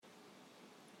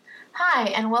Hi,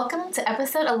 and welcome to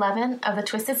episode 11 of the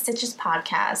Twisted Stitches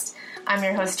podcast. I'm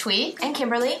your host, Twee. And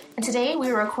Kimberly. And today we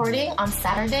are recording on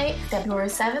Saturday, February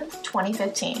 7th,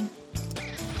 2015.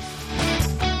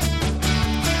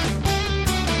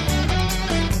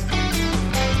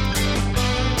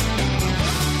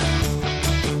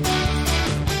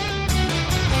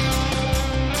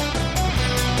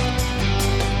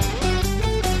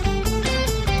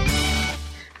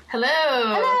 Hello.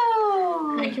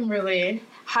 Hello. Hi, Kimberly.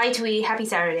 Hi, Twee. Happy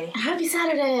Saturday. Happy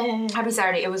Saturday. Happy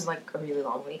Saturday. It was like a really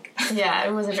long week. Yeah,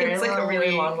 it was a very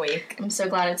long week. I'm so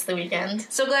glad it's the weekend.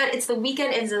 So glad it's the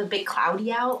weekend and it's a bit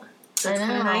cloudy out. So it's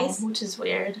kind of nice. Which is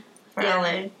weird for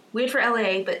LA. Weird for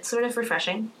LA, but sort of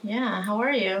refreshing. Yeah, how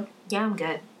are you? Yeah, I'm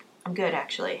good. I'm good,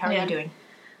 actually. How are you doing?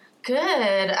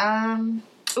 Good.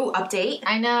 Ooh, update.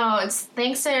 I know. It's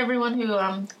thanks to everyone who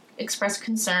expressed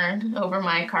concern over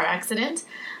my car accident.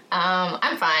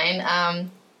 I'm fine.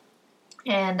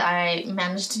 And I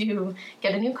managed to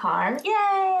get a new car.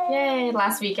 Yay!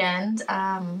 Last weekend.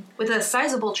 With a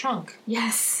sizable trunk.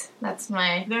 Yes, that's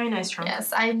my... Very nice trunk.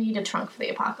 Yes, I need a trunk for the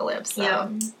apocalypse. So.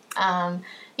 Yep.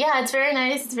 Yeah, it's very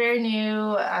nice. It's very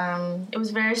new. It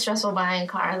was very stressful buying a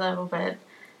car, though, but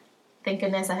thank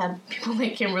goodness I had people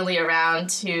like Kimberly around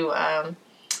to not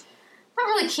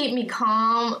really keep me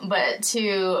calm, but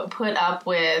to put up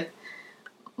with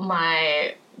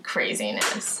my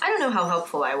craziness. I don't know how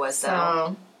helpful I was, though.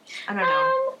 So, I don't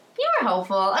know. You were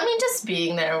helpful. I mean, just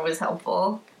being there was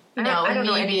helpful. I don't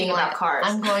know anything about cars.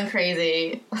 I'm going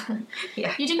crazy.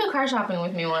 Yeah. You did go car shopping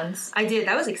with me once. I did.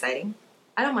 That was exciting.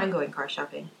 I don't mind going car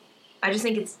shopping. I just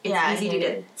think it's easy to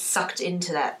get sucked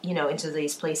into that, into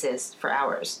these places for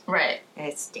hours. Right. And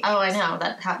it's dangerous. Oh, I know.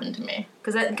 That happened to me.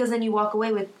 Because then you walk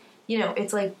away with,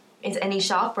 it's like, it's any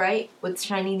shop, right? With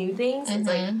shiny new things. Mm-hmm. It's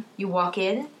like, you walk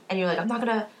in, and you're like, I'm not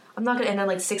gonna, and then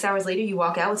like 6 hours later, you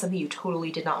walk out with something you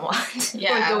totally did not want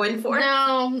Yeah. or go in for.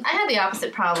 No, I had the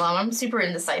opposite problem. I'm super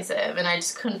indecisive, and I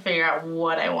just couldn't figure out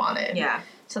what I wanted. Yeah.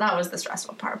 So that was the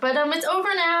stressful part. But it's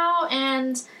over now,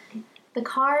 and the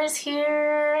car is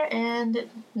here, and it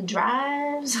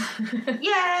drives.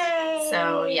 Yay!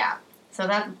 So, yeah. So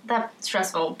that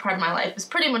stressful part of my life is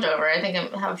pretty much over. I think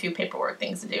I have a few paperwork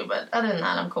things to do, but other than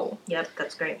that, I'm cool. Yep,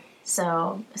 that's great.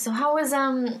 So how was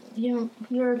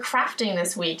your crafting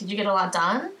this week? Did you get a lot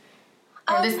done?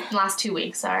 Or this last 2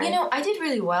 weeks, sorry. I did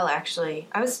really well, actually.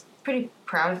 I was pretty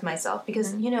proud of myself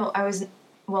because, I was,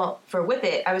 for Whip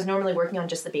It, I was normally working on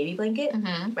just the baby blanket,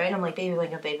 right? I'm like, baby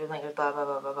blanket, blah, blah,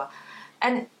 blah, blah, blah.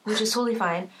 And, which is totally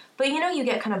fine. But, you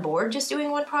get kind of bored just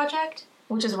doing one project.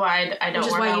 Which is why I don't.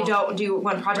 Which is why you don't do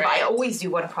one project. Right. But I always do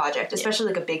one project, especially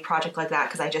like a big project like that,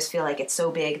 because I just feel like it's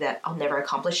so big that I'll never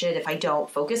accomplish it if I don't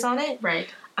focus on it. Right.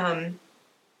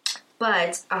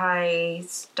 But I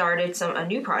started a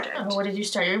new project. Oh, what did you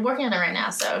start? You're working on it right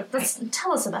now, so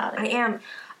tell us about it. I am.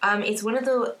 It's one of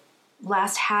the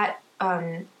last hat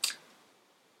patterns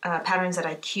that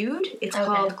I queued. It's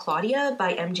called Claudia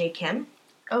by MJ Kim.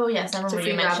 Oh yes, I remember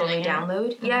you mentioning it.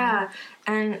 Download. Mm-hmm. Yeah,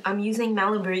 and I'm using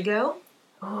Malabrigo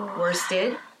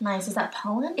worsted. Nice. Is that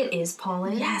pollen? It is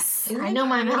pollen. Yes, I know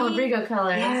my Malabrigo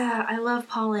colors. Yeah, I love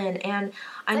pollen, and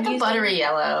I'm like a buttery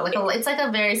yellow. It's like a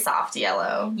very soft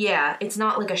yellow. Yeah, it's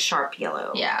not like a sharp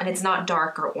yellow. Yeah, and it's not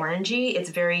dark or orangey.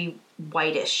 It's very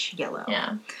whitish yellow.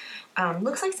 Yeah,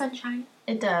 looks like sunshine.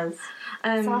 It does.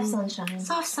 Soft sunshine.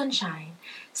 Soft sunshine.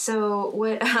 So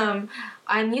what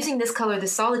I'm using this color, the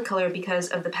solid color, because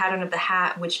of the pattern of the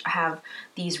hat, which have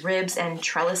these ribs and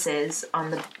trellises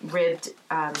on the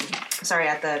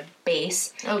at the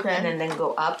base. Okay. And then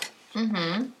go up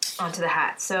onto the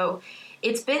hat. So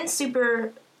it's been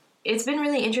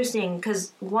really interesting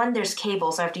because, one, there's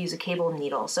cable, so I have to use a cable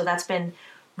needle. So that's been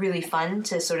really fun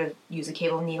to sort of use a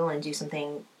cable needle and do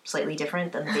something slightly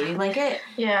different than the baby blanket.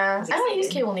 Yeah, I don't use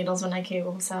cable needles when I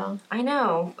cable, so I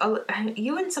know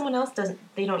you and someone else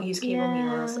don't use cable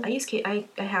needles. I use I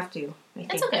have to. I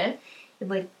think. It's okay.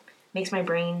 It makes my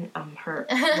brain hurt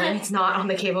when it's not on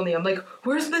the cable needle. I'm like,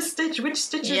 where's the stitch? Which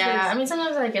stitch is this? Yeah, I mean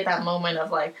sometimes I get that moment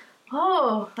of I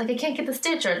can't get the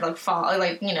stitch, or it fall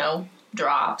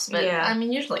drops. But yeah. I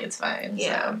mean usually it's fine.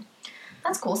 Yeah, so.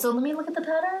 That's cool. So let me look at the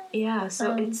pattern. Yeah,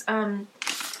 so it's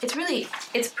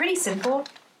pretty simple.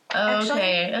 Oh,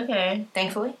 okay.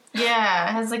 Thankfully. Yeah,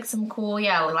 it has some cool,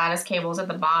 lattice cables at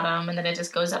the bottom, and then it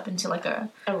just goes up into a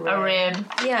rib.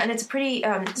 Yeah, and it's pretty,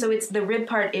 so it's, the rib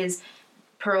part is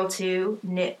purl 2,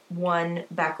 knit 1,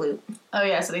 back loop. Oh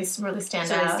yeah, so they really stand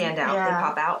out. So they stand out, they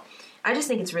pop out. I just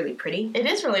think it's really pretty. It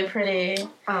is really pretty.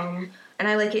 And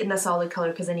I like it in the solid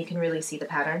color because then you can really see the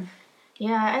pattern.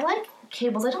 Yeah, I like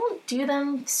cables. I don't do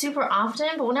them super often,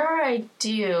 but whenever I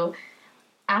do,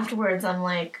 afterwards I'm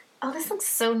like, oh, this looks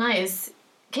so nice.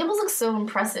 Cables look so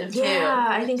impressive, too. Yeah,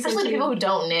 I think so, especially too. people who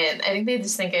don't knit. I think they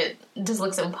just think it just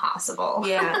looks impossible.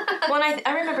 Yeah. Well, and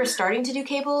I remember starting to do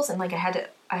cables, and, like, I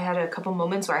had a couple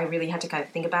moments where I really had to kind of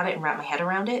think about it and wrap my head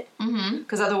around it.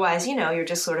 Because otherwise, you're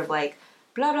just sort of like,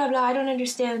 blah, blah, blah, I don't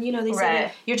understand. They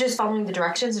say you're just following the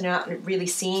directions and you're not really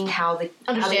seeing how they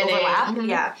overlap.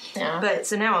 Yeah. But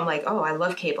so now I'm like, oh, I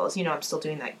love cables. I'm still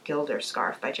doing that Gilder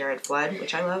scarf by Jared Flood,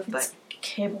 which I love, but...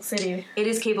 Cable City. It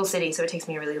is Cable City, so it takes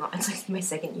me a really long... It's like my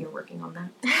second year working on that.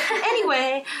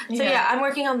 Anyway, so yeah, I'm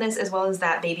working on this as well as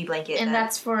that baby blanket. And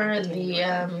that's for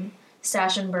the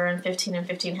Stash and Burn 15 and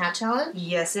 15 hat challenge?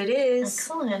 Yes, it is.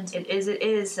 Excellent. It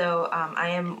is. So I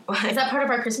am... Is that part of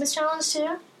our Christmas challenge,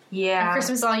 too? Yeah. A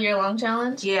Christmas all year long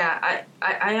challenge? Yeah.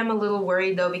 I am a little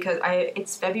worried, though, because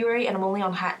it's February and I'm only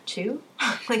on hat 2.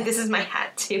 Like, this is my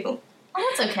hat 2. Oh,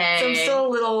 that's okay. So I'm still a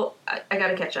little... I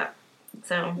gotta catch up.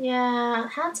 So yeah,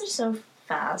 hats are so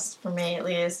fast for me, at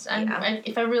least.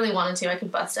 If I really wanted to, I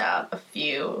could bust out a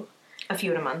few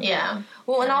in a month. Yeah.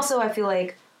 Well, and also I feel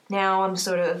like now I'm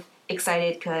sort of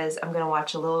excited because I'm gonna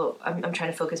watch a little. I'm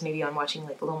trying to focus maybe on watching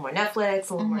like a little more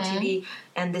Netflix, a little more TV,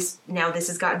 and this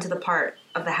has gotten to the part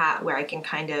of the hat where I can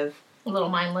kind of a little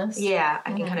mindless. Yeah,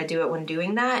 I can kind of do it when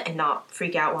doing that and not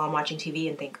freak out while I'm watching TV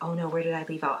and think, oh no, where did I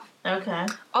leave off? Okay.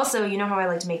 Also, you know how I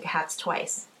like to make hats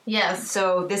twice. Yes.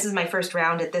 So this is my first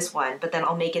round at this one, but then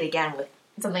I'll make it again with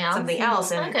something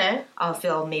else, and I'll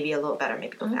feel maybe a little better,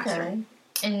 maybe go faster.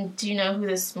 And do you know who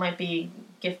this might be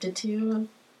gifted to?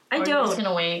 I don't. You're just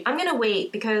gonna wait? I'm gonna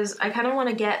wait because I kind of want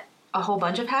to get a whole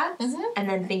bunch of hats and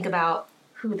then think about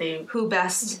who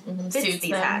best fits suits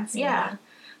these them. hats. Yeah.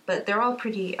 But they're all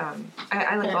pretty.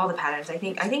 I like all the patterns. I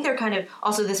think they're kind of.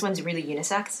 Also, this one's really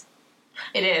unisex.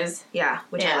 It is. Yeah,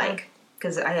 which I like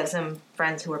because I have some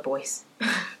friends who are boys.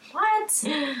 What?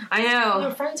 I know.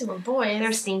 Your friends who are boys.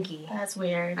 They're stinky. That's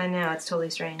weird. I know, it's totally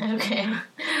strange. Okay.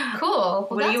 Cool. Well,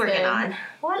 what are you working on?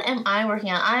 What am I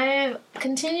working on? I'm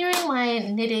continuing my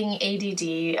knitting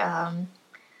ADD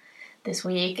this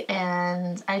week,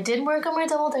 and I did work on my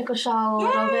double decker shawl a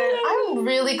little bit. I'm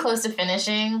really close to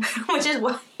finishing. Which is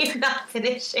why you're not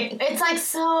finishing. It's like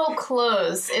so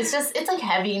close. It's like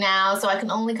heavy now, so I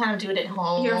can only kind of do it at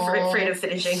home. You're afraid of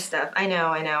finishing stuff. I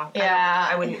know. Yeah.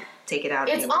 I wouldn't take it out.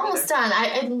 It's almost done.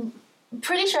 I'm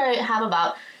pretty sure I have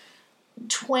about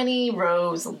 20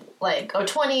 rows, or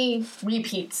 20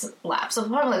 repeats left. So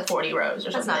probably like 40 rows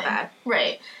or something. That's not bad.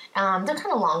 Right. They're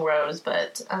kind of long rows,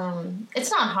 but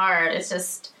it's not hard. It's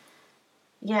just,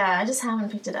 I just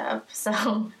haven't picked it up. So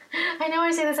I know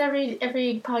I say this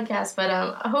every podcast, but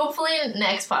hopefully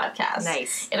next podcast.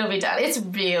 Nice. It'll be done. It's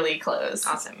really close.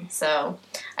 Awesome. So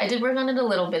I did work on it a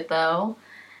little bit, though.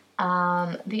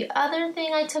 The other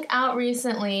thing I took out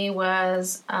recently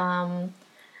was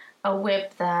a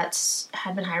whip that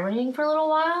had been hibernating for a little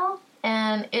while,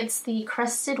 and it's the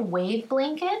Crested Wave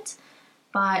Blanket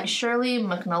by Shirley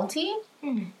McNulty,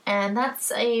 and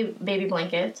that's a baby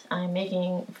blanket I'm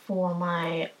making for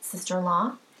my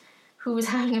sister-in-law, who is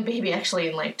having a baby actually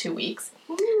in like 2 weeks.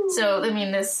 Ooh. So, I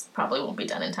mean, this probably won't be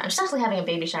done in time. She's actually having a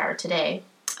baby shower today.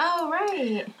 Oh,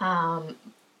 right.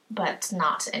 But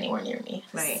not anywhere near me.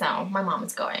 Right. So my mom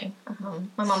is going.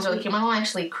 My mom's really cute. My mom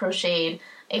actually crocheted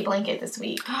a blanket this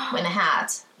week and a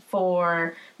hat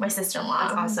for my sister-in-law.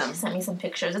 That's awesome. She sent me some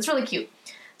pictures. It's really cute.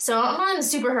 So I'm not in a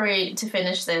super hurry to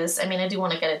finish this. I mean, I do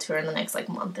want to get it to her in the next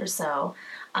month or so.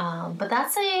 But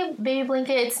that's a baby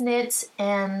blanket. It's knit,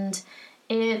 and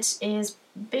it is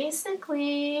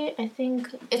basically, I think,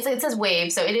 it says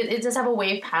wave. So it does have a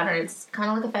wave pattern. It's kind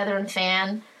of like a feather and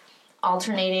fan,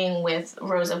 alternating with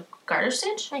rows of garter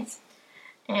stitch. Nice.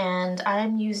 And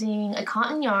I'm using a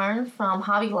cotton yarn from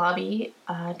Hobby Lobby.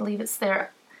 I believe it's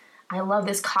their I Love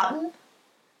This Cotton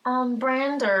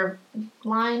brand or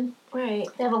line. Right.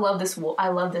 They have I Love This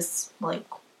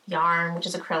yarn, which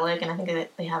is acrylic, and I think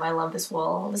they have I Love This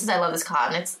wool. This is I Love This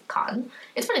Cotton. It's cotton.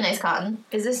 It's pretty nice cotton.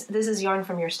 Is this is yarn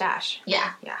from your stash?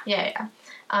 Yeah.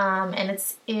 And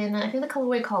it's in, I think, the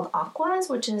colorway called Aquas,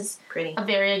 which is pretty. A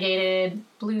variegated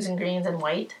blues and greens and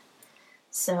white.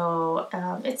 So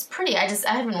it's pretty. I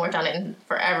haven't worked on it in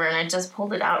forever, and I just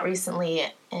pulled it out recently,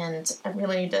 and I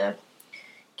really need to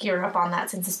gear up on that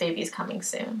since this baby is coming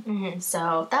soon. Mm-hmm.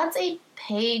 So that's a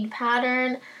paid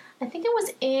pattern. I think it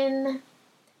was in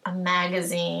a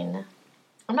magazine.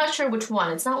 I'm not sure which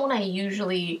one. It's not one I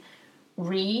usually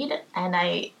read, and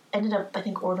I ended up, I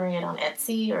think, ordering it on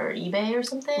Etsy or eBay or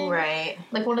something. Right.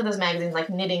 Like one of those magazines, like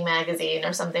Knitting Magazine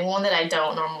or something, one that I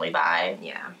don't normally buy.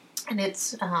 Yeah. And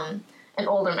it's an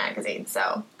older magazine,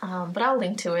 so. But I'll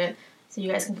link to it so you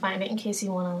guys can find it in case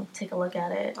you want to take a look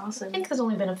at it. Awesome. I think there's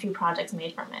only been a few projects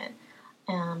made from it.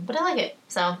 But I like it,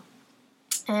 so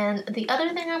And the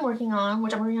other thing I'm working on,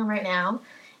 which I'm working on right now,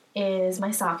 is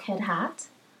my sock head hat.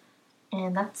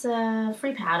 And that's a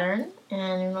free pattern. And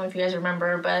I don't know if you guys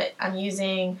remember, but I'm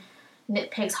using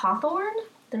Knit Picks Hawthorne,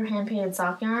 their hand-painted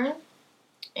sock yarn.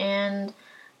 And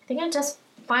I think I just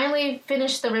finally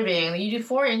finished the ribbing. You do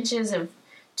 4 inches of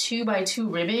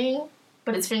 2x2 ribbing,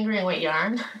 but it's fingering weight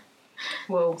yarn.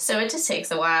 Whoa. So it just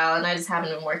takes a while, and I just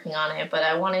haven't been working on it. But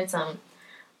I wanted some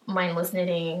mindless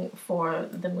knitting for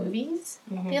the movies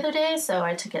the other day, so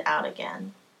I took it out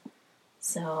again.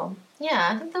 So,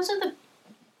 yeah, I think those are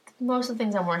most of the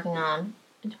things I'm working on.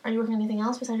 Are you working on anything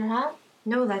else besides your hat?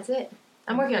 No, that's it.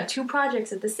 I'm working on 2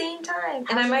 projects at the same time.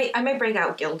 And I might break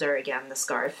out Gilder again, the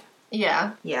scarf.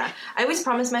 Yeah. Yeah. I always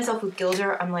promise myself with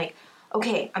Gilder, I'm like,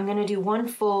 okay, I'm going to do 1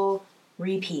 full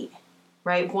repeat,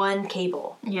 right? 1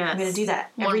 cable. Yes. I'm going to do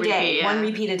that One every day. repeat, yeah. 1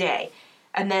 repeat a day.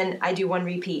 And then I do 1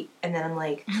 repeat, and then I'm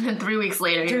like... And then 3 weeks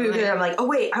later, I'm like, oh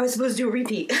wait, I was supposed to do a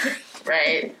repeat.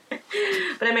 Right.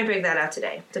 But I might break that out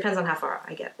today. Depends on how far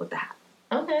I get with the hat.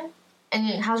 Okay.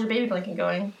 And how's your baby blanket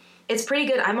going? It's pretty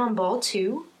good. I'm on ball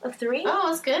 2 of 3. Oh,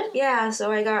 that's good. Yeah,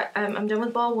 so I got, I'm done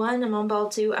with ball 1, I'm on ball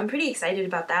 2. I'm pretty excited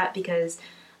about that because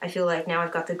I feel like now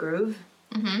I've got the groove.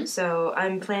 Mm-hmm. So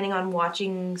I'm planning on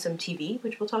watching some TV,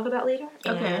 which we'll talk about later,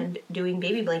 and doing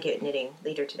baby blanket knitting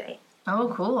later today.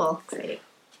 Oh, cool. Exciting.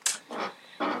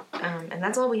 And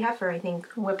that's all we have for, I think,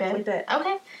 Whip it. Whip It.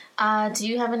 Okay. Do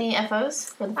you have any FOs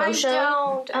for the faux show?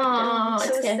 I Oh, don't.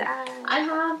 it's So good. sad. I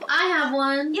have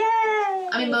one. Yay!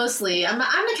 I mean, mostly. I'm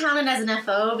gonna count it as an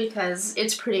FO because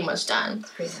it's pretty much done.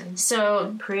 Pretty.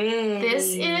 So Pretty.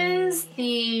 this is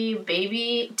the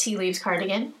Baby Tea Leaves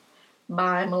cardigan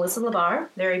by Melissa Labar.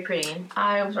 Very pretty.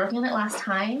 I was working on it last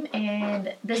time,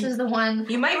 and this is the one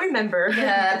You might remember.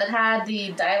 that had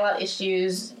the dial-out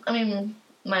issues. I mean,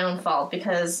 my own fault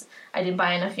because I didn't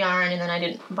buy enough yarn, and then I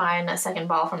didn't buy a second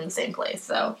ball from the same place.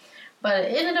 So, but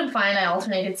it ended up fine. I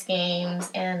alternated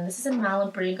skeins, and this is in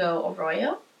Malabrigo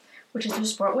Arroyo, which is their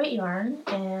sport weight yarn,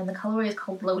 and the colorway is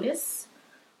called Lotus,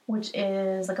 which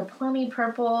is like a plummy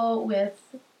purple with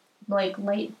like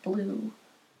light blue,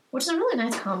 which is a really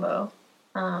nice combo.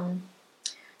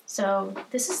 So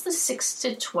this is the 6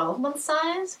 to 12 month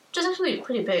size, which is actually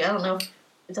pretty big. I don't know if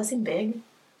it does seem big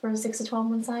for a 6 to 12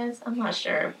 month size. I'm not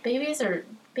sure. Baby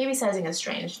sizing is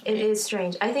strange. It is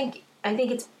strange. I think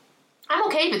it's I'm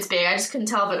okay if it's big. I just couldn't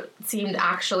tell if it seemed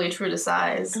actually true to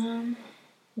size. You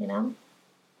know?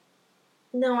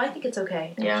 no, I think it's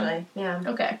okay. Actually, yeah.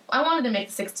 Okay. I wanted to make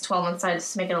the 6 to 12 month size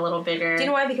just to make it a little bigger. Do you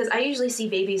know why? Because I usually see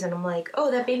babies and I'm like,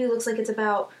 oh, that baby looks like it's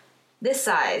about this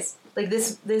size, like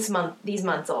these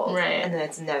months old, Right. And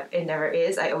then it never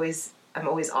is. I'm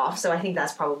always off, so I think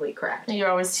that's probably correct. You're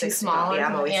always too small. Yeah,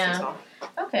 I'm always too small.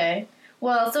 Okay.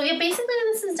 Well, so yeah, basically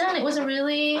this is done. It was a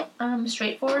really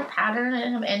straightforward pattern. I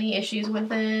didn't have any issues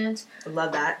with it. I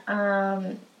love that.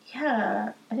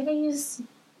 Yeah, I think I used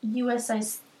US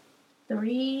size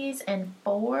 3s and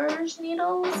 4s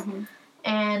needles. Mm-hmm.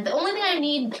 And the only thing I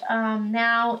need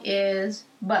now is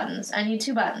buttons. I need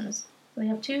 2 buttons. We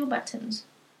have 2 buttons.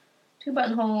 2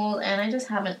 buttonholes, and I just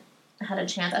haven't had a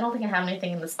chance. I don't think I have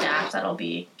anything in the stash that'll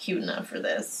be cute enough for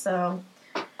this. So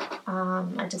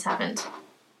I just haven't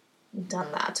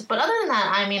done that. But other than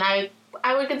that, I mean, I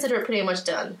would consider it pretty much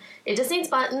done. It just needs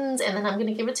buttons, and then I'm going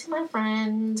to give it to my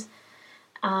friend.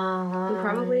 Who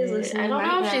probably is listening. I don't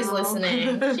know right if she's now.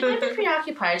 listening. She might be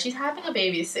preoccupied. She's having a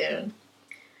baby soon.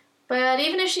 But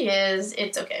even if she is,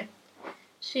 it's okay.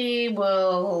 She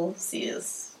will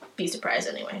be surprised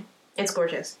anyway. It's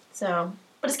gorgeous. So,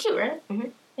 but it's cute, right? Mm-hmm.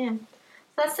 Yeah. So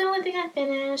that's the only thing I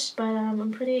finished, but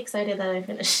I'm pretty excited that I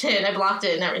finished it. I blocked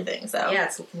it and everything, so. Yeah,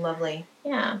 it's lovely.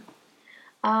 Yeah.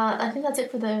 I think that's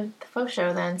it for the faux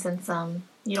show then, since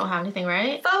you don't have anything,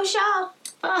 right? Faux show!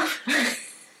 Oh,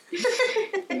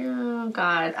 oh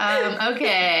God.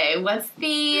 Okay, what's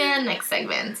the next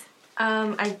segment?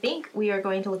 I think we are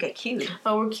going to look at Q.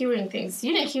 Oh, we're queuing things.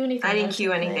 You didn't queue anything. I didn't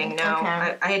queue anything, no.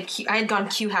 Okay. I had gone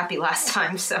Q happy last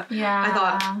time, so Yeah. I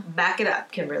thought, back it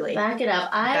up, Kimberly. Back it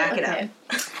up. Back it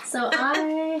up. So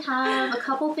I have a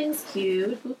couple things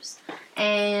queued. Oops.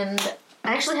 And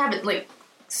I actually have it like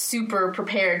super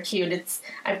prepared queued.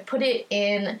 I put it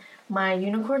in my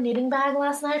unicorn knitting bag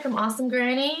last night from Awesome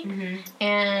Granny,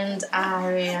 and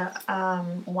I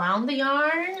wound the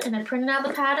yarn and I printed out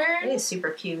the pattern. It is super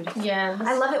cute. Yeah,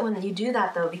 I love it when you do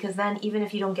that though, because then even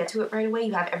if you don't get to it right away,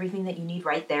 you have everything that you need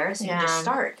right there, so you can just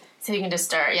start. So you can just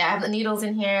start. Yeah, I have the needles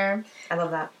in here. I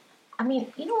love that. I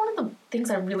mean, you know, one of the things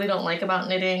I really don't like about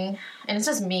knitting, and it's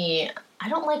just me, I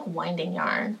don't like winding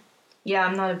yarn. Yeah,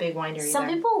 I'm not a big winder either. Some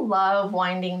people love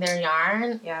winding their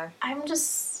yarn. Yeah.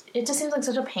 It just seems like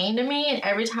such a pain to me, and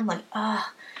every time I'm like,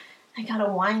 I I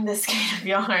gotta wind this skein of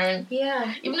yarn.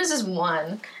 Yeah. Even if it's just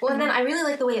one. Well, and then I really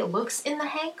like the way it looks in the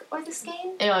hank or the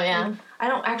skein. Oh, yeah. Like, I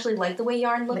don't actually like the way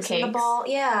yarn looks in the ball.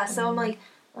 Yeah, so I'm like,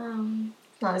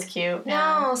 not as cute.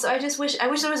 No, so I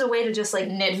wish there was a way to just like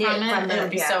knit from it. It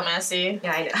would be so messy.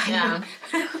 Yeah, I know.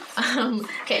 Yeah.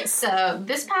 Okay, so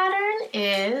this pattern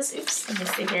is, let me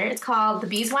see here. It's called the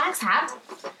Beeswax Hat.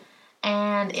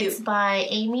 And it's by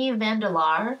Amy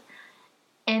Vandelar.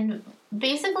 And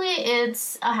basically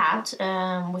it's a hat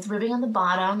with ribbing on the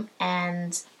bottom,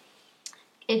 and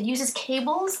it uses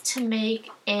cables to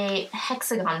make a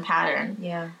hexagon pattern.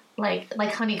 Yeah. Like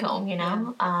honeycomb, you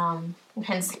know? Yeah.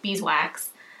 Hence beeswax.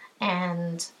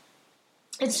 And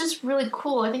it's just really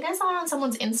cool. I think I saw on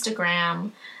someone's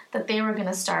Instagram that they were going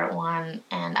to start one,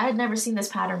 and I had never seen this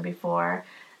pattern before,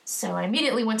 so I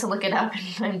immediately went to look it up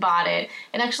and bought it.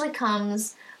 It actually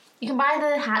comes, you can buy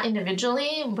the hat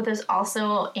individually, but there's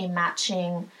also a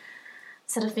matching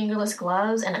set of fingerless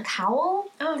gloves and a cowl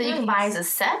that you can buy as a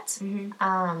set.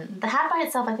 Mm-hmm. The hat by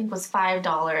itself, I think, was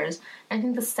 $5. And I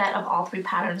think the set of all 3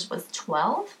 patterns was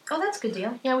 $12. Oh, that's a good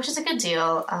deal. Yeah, which is a good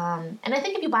deal. And I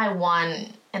think if you buy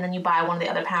one and then you buy one of the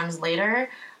other patterns later,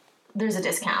 there's a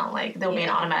discount. Like, there'll be an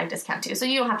automatic discount, too. So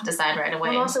you don't have to decide right away.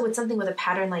 And also, with something with a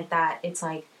pattern like that, it's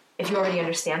like, if you already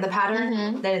understand the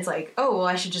pattern, then it's like, oh, well,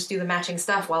 I should just do the matching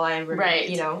stuff while I,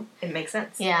 you know, it makes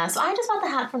sense. Yeah, so I just bought the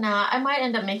hat for now. I might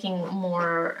end up making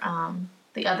more,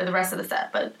 the rest of the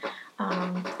set, but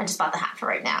I just bought the hat for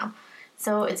right now.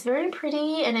 So it's very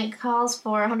pretty, and it calls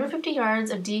for 150 yards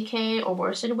of DK or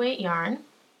worsted weight yarn.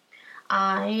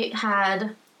 I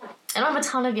don't have a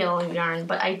ton of yellow yarn,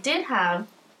 but I did have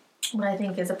what I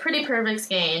think is a pretty perfect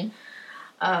skein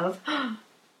of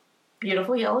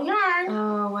beautiful yellow yarn.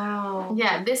 Oh, wow.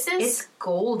 Yeah, this is... It's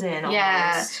golden almost.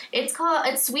 Yeah.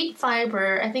 It's Sweet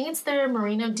Fiber. I think it's their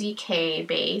Merino DK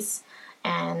base.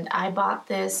 And I bought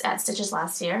this at Stitches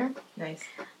last year. Nice.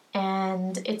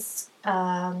 And it's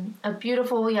a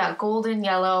beautiful, golden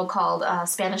yellow called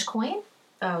Spanish Coin.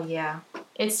 Oh, yeah.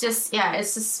 It's just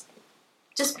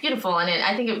beautiful. And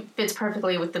I think it fits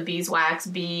perfectly with the beeswax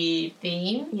bee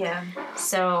theme. Yeah.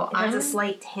 So it has a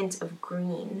slight hint of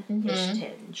green-ish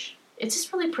tinge. It's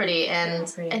just really pretty, and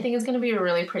I think it's going to be a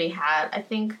really pretty hat. I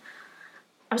think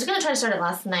I was going to try to start it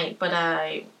last night, but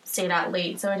I stayed out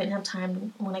late, so I didn't have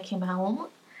time when I came home.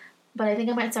 But I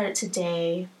think I might start it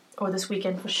today or this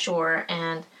weekend for sure,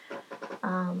 and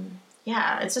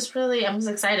it's just really, I'm just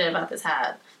excited about this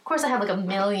hat. Of course, I have like a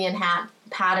million hat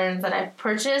patterns that I've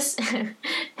purchased, and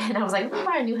I was like, let me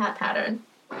buy a new hat pattern.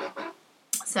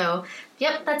 So,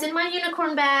 yep, that's in my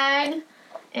unicorn bag,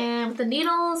 and with the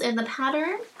needles and the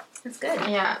pattern. That's good.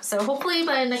 Yeah, so hopefully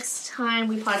by next time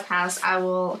we podcast, I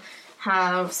will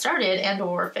have started and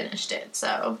or finished it.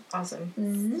 So awesome.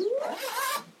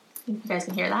 You guys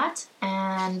can hear that.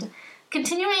 And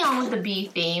continuing on with the bee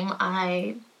theme,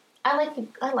 I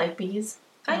like bees.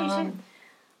 I do too.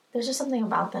 There's just something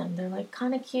about them. They're like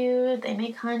kind of cute. They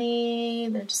make honey.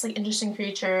 They're just like interesting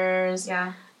creatures.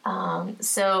 Yeah.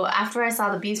 So after I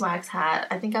saw the beeswax hat,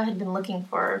 I think I had been looking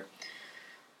for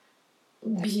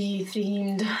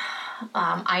bee-themed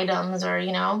items, or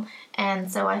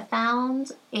and so I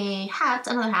found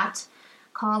another hat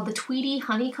called the Tweety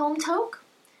Honeycomb Toque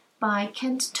by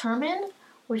Kent Turman,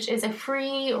 which is a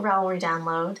free Ravelry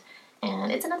download,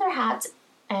 and it's another hat,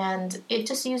 and it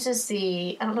just uses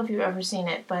I don't know if you've ever seen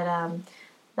it, but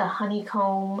the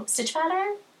honeycomb stitch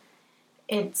pattern.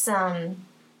 It's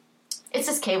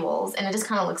just cables, and it just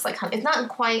kind of looks like honey. It's not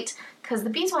quite, because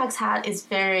the beeswax hat is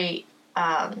very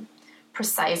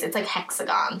precise. It's like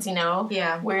hexagons,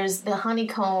 Yeah. Whereas the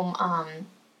honeycomb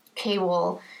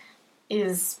cable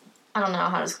is, I don't know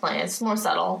how to explain it. It's more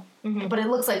subtle, but it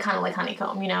looks kind of like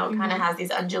honeycomb. It kind of has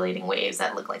these undulating waves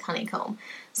that look like honeycomb.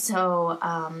 So,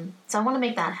 so I want to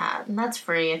make that hat, and that's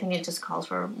free. I think it just calls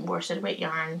for worsted weight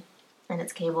yarn, and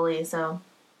it's cable-y. So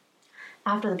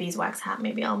after the beeswax hat,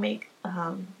 maybe I'll make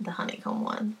the honeycomb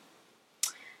one.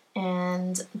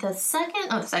 And the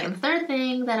third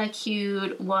thing that I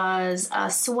queued was a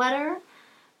sweater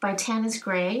by Tanis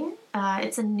Gray.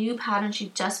 It's a new pattern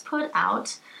she just put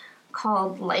out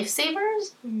called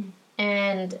Lifesavers,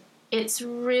 and it's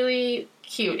really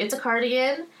cute. It's a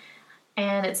cardigan,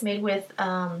 and it's made with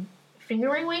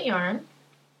fingering weight yarn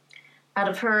out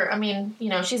of her. I mean,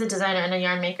 she's a designer and a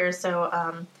yarn maker,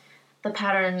 so the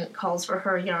pattern calls for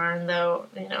her yarn, though,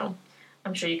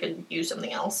 I'm sure you could use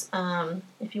something else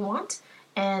if you want.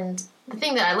 And the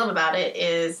thing that I love about it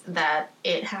is that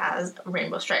it has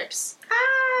rainbow stripes.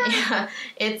 Yeah,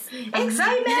 it's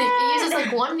excitement. It uses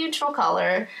like one neutral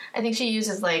color. I think she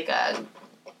uses like a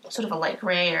sort of a light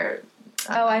gray or.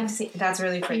 I see. That's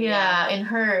really pretty. Yeah, in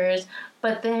hers.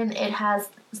 but then it has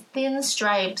thin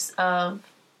stripes of,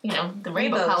 the rainbow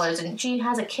Rainbows. colors. And she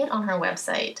has a kit on her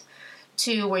website,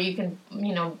 too, where you can,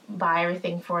 buy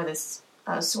everything for this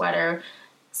sweater.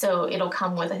 So it'll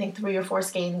come with, I think, 3 or 4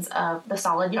 skeins of the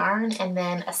solid yarn and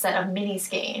then a set of mini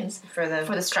skeins for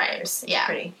the stripes. Yeah.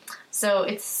 Pretty. So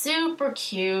it's super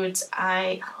cute.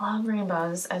 I love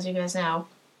rainbows, as you guys know.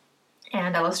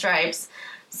 And I love stripes.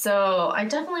 So I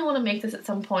definitely want to make this at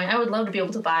some point. I would love to be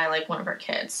able to buy, like, one of her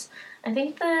kits. I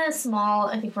think the small,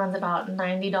 runs about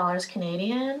 $90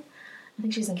 Canadian. I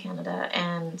think she's in Canada.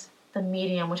 And the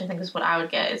medium, which I think is what I would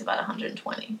get, is about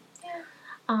 $120.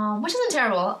 Yeah. Which isn't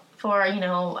terrible for,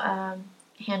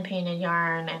 hand-painted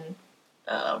yarn and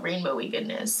rainbowy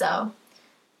goodness. So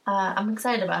I'm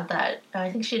excited about that.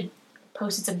 I think she had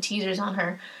posted some teasers on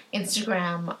her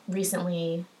Instagram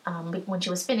recently when she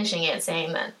was finishing it,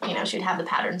 saying that, she'd have the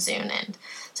pattern soon. And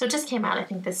so it just came out, I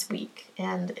think, this week.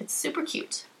 And it's super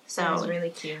cute. So it's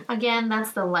really cute. Again,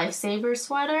 that's the Lifesaver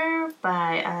sweater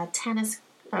by Tennis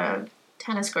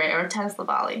Gray or Tennis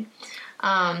Lavalley.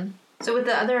 So with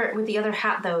the other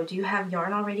hat though, do you have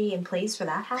yarn already in place for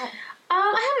that hat?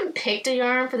 I haven't picked a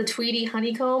yarn for the Tweedy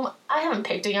Honeycomb. I haven't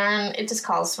picked a yarn. It just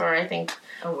calls for, I think,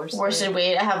 worsted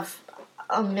weight. I have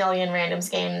a million random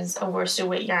skeins of worsted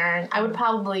weight yarn. I would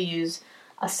probably use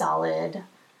a solid.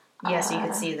 Yeah, so you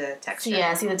can see the texture.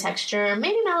 Yeah, see the texture.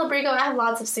 Maybe Malabrigo. I have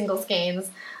lots of single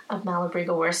skeins of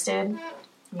Malabrigo worsted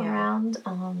around.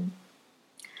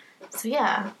 So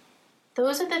yeah,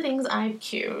 those are the things I've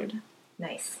queued.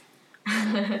 Nice.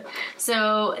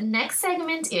 So next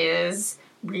segment is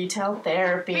retail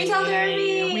therapy. Retail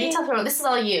therapy. This is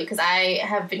all you because I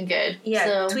have been good. Yeah,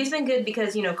 so, Tweed's been good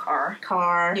because new car.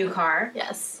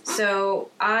 Yes. So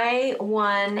I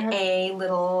won a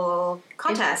little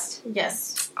contest.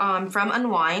 Yes. From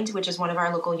Unwind, which is one of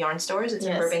our local yarn stores. It's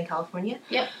in Burbank, California.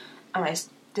 Yep. I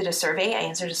did a survey. I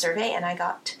answered a survey, and I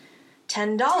got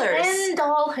 $10 $10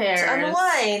 to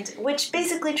Unwind, which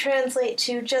basically translates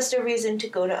to just a reason to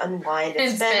go to Unwind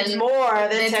and spend more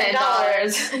than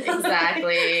 $10.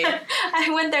 Exactly. I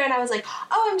went there and I was like,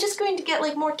 I'm just going to get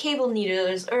like more cable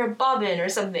needles or a bobbin or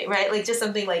something, right? Like just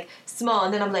something like small.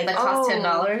 And then I'm like, that costs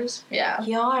 $10. Yeah.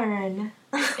 Yarn.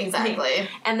 Exactly.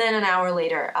 And then an hour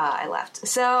later, I left.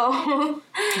 So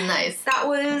nice. That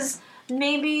was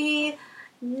maybe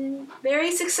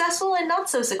very successful and not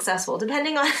so successful,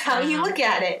 depending on how you look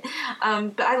at it.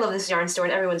 But I love this yarn store,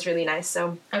 and everyone's really nice.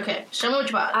 So okay, show me what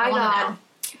you bought. I got.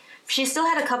 She still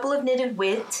had a couple of knitted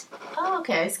wit. Oh,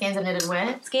 okay. Skeins of knitted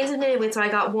wit. So I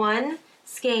got one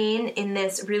skein in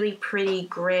this really pretty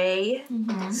gray,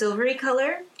 silvery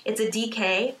color. It's a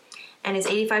DK, and it's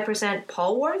 85%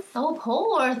 Polworth. Oh,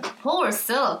 Polworth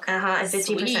silk. And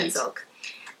 15% silk.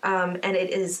 And it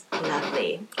is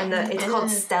lovely. And it's called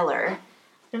Stellar.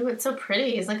 Oh, it's so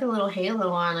pretty. It's like a little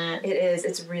halo on it. It is.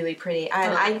 It's really pretty.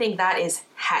 And I think that is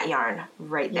hat yarn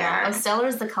right there. Yeah. Oh, Stellar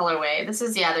is the colorway. This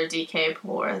is, their DK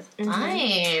Polworth.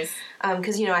 Nice.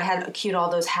 Because, I had queued all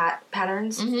those hat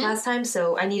patterns last time,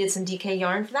 so I needed some DK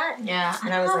yarn for that. Yeah.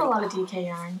 And I was have a lot of DK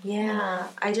yarn. Yeah.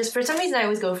 For some reason, I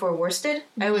always go for worsted.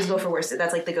 I always go for worsted.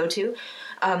 That's like the go-to.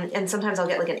 And sometimes I'll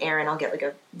get like an Aran. I'll get like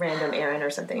a random Aran or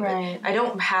something. Right. But I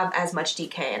don't have as much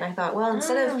DK. And I thought, well,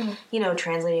 instead of,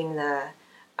 translating the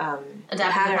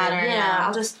adapting pattern,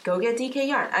 I'll just go get DK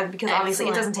yarn. Because obviously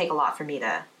it doesn't take a lot for me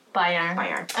to buy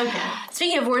yarn. Okay.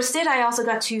 Speaking of worsted, I also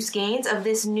got 2 skeins of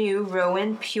this new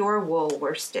Rowan Pure Wool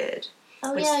worsted.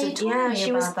 Oh, you told me she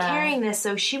about was that. carrying this,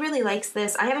 so she really likes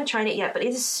this. I haven't tried it yet, but it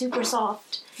is super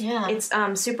soft. Yeah. It's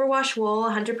superwash wool,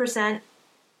 100%.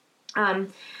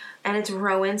 And it's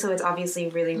Rowan, so it's obviously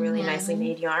really, really nicely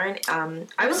made yarn.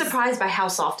 I was surprised by how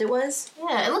soft it was.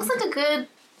 Yeah, it looks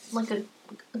like a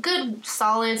good,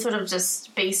 solid, sort of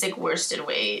just basic worsted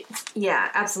weight.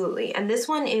 Yeah, absolutely. And this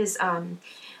one is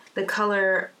the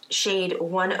color shade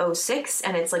 106,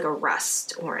 and it's like a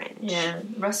rust orange. Yeah,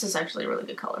 rust is actually a really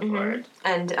good color for it.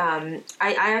 And I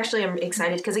actually am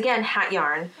excited because, again, hat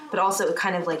yarn, but also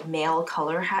kind of like male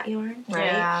color hat yarn, right?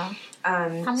 Yeah. How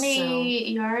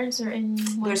many yards are in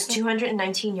one There's skein?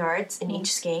 219 yards in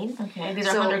each skein. Okay, these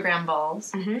are 100-gram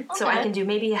balls. Okay. So I can do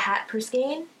maybe a hat per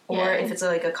skein, or if it's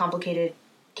like a complicated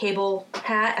cable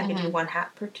hat, I can do 1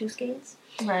 hat per 2 skeins.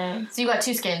 Right. So you got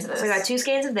 2 skeins of this. So I got 2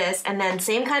 skeins of this, and then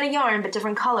same kind of yarn, but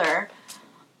different color.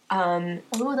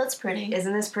 Ooh, that's pretty.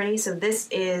 Isn't this pretty? So this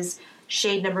is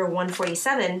shade number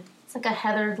 147. It's like a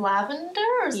heathered lavender,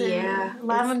 or is it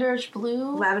lavenderish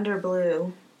blue? Lavender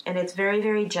blue. And it's very,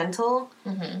 very gentle,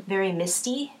 very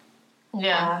misty.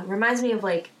 Yeah. Reminds me of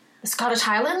like Scottish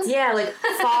Highlands? Yeah, like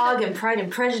fog and Pride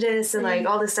and Prejudice and like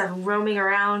all this stuff roaming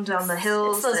around on the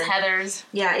hills. It's those heathers.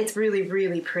 Yeah, it's really,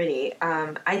 really pretty.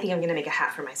 I think I'm going to make a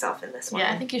hat for myself in this one.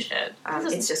 Yeah, I think you should.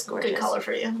 It's just gorgeous. Good color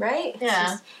for you. Right?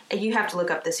 Yeah. You have to look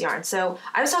up this yarn. So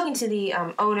I was talking to the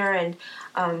owner, and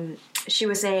she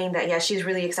was saying that, yeah, she's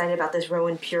really excited about this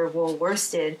Rowan Pure Wool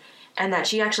worsted, and that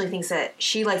she actually thinks that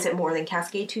she likes it more than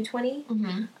Cascade 220.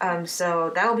 Mm-hmm.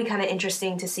 So that'll be kind of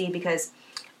interesting to see, because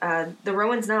the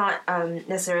Rowan's not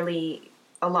necessarily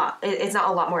a lot. It's not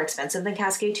a lot more expensive than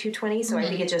Cascade 220. So I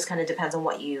think it just kind of depends on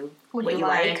what you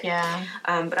like. Yeah.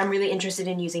 But I'm really interested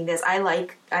in using this. I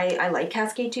like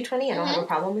Cascade 220. I don't have a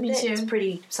problem with Me it. too. It's a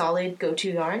pretty solid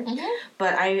go-to yarn. Mm-hmm.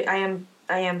 But I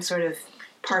am sort of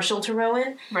partial to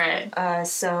Rowan. Right.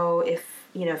 So if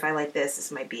I like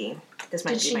this might be Did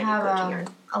my she new have go-to yarn.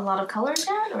 a lot of colors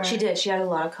yet? Or? She did. She had a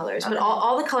lot of colors, but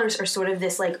all the colors are sort of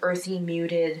this like earthy,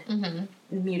 muted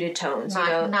tones.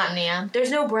 Not neon.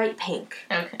 There's no bright pink.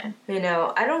 Okay.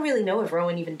 I don't really know if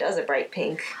Rowan even does a bright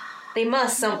pink. They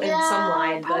must in some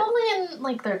line, probably in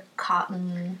like their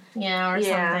cotton, or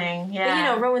something.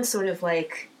 Yeah. But Rowan's sort of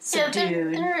like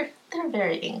subdued. Yeah, they're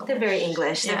very English. They're very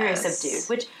English. They're very subdued,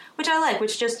 which I like.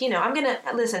 Which just I'm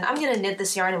gonna knit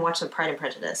this yarn and watch some Pride and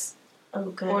Prejudice. Oh,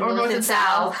 good. Or North and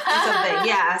South. Or something.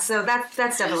 Yeah, so that's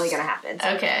definitely going to happen. So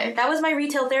okay. That was my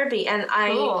retail therapy, and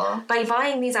by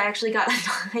buying these, I actually got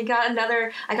I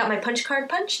got my punch card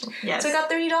punched. Yes. So I got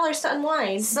 $30 to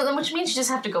unwind. So then, which means you just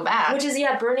have to go back. Which is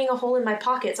burning a hole in my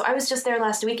pocket. So I was just there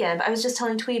last weekend. But I was just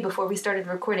telling Tweed before we started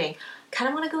recording, kind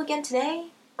of want to go again today.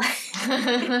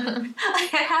 I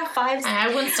have 5.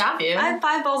 I wouldn't stop you. I have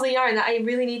 5 balls of yarn that I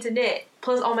really need to knit,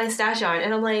 plus all my stash yarn,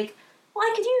 and I'm like, well,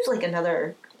 I could use like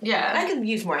another. Yeah, I could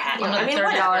use more hat yarn.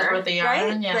 $30 worth of yarn,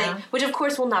 right? Yeah. Which of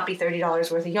course will not be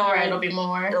 $30 worth of yarn. Right, it'll be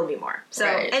more. It'll be more. So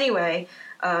anyway,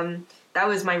 that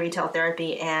was my retail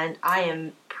therapy, and I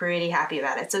am pretty happy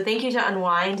about it. So thank you to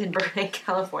Unwind in Burbank,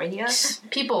 California.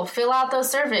 People, fill out those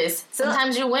surveys.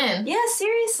 Sometimes you win. Yeah,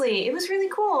 seriously, it was really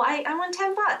cool. I won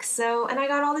 $10. So, and I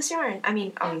got all this yarn. I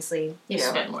mean, obviously, I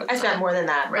spent more than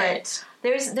that. Right.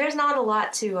 But there's not a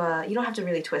lot to. You don't have to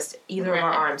really twist either of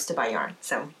our arms to buy yarn.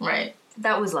 So right.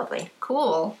 That was lovely.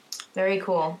 Cool. Very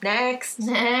cool. Next,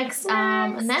 we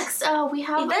have events.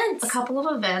 a couple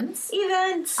of events. We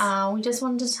just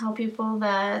wanted to tell people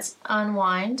that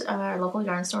Unwind, our local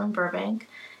yarn store in Burbank,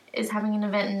 is having an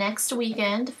event next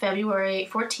weekend, February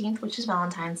 14th, which is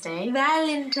Valentine's Day.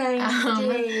 Valentine's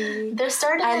Day. They're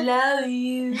starting. I love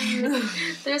you.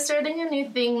 They're starting a new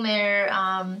thing there.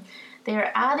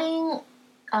 They're adding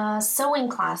sewing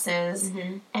classes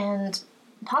and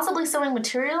possibly sewing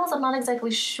materials. I'm not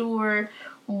exactly sure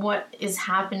what is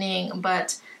happening,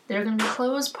 but they're going to be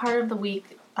closed part of the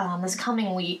week, this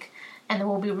coming week, and then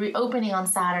we'll be reopening on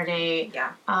Saturday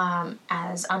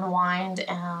as Unwind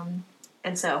and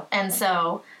so.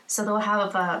 So they'll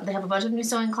have they have a bunch of new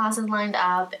sewing classes lined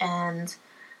up, and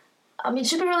I mean, it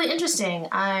should be really interesting.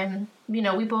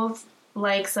 We both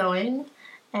like sewing.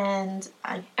 And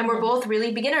we're both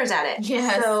really beginners at it.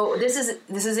 Yes. So this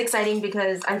is exciting,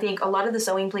 because I think a lot of the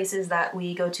sewing places that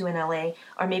we go to in LA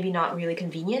are maybe not really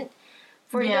convenient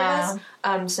for either of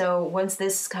us. So once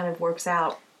this kind of works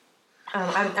out,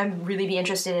 I'm really be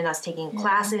interested in us taking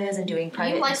classes and doing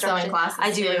private instruction. Sewing classes.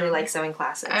 I do really like sewing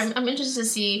classes. I'm interested to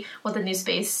see what the new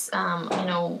space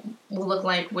will look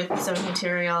like with sewing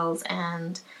materials,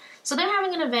 and so they're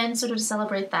having an event sort of to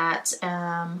celebrate that.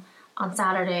 On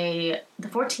Saturday, the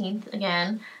 14th,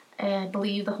 again, I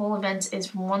believe the whole event is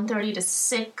from 1:30 to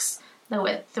 6, though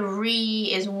at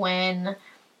 3 is when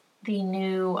the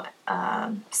new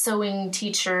sewing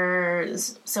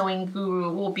sewing guru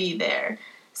will be there.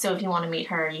 So if you want to meet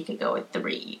her, you could go at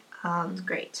 3.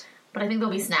 Great. But I think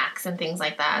there'll be snacks and things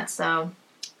like that, so...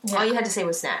 Yeah. All you had to say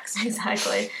was snacks.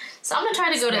 Exactly. So I'm going to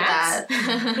try to go to that.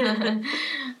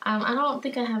 I don't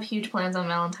think I have huge plans on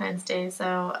Valentine's Day,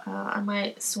 so I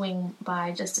might swing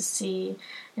by just to see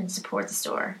and support the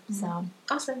store. So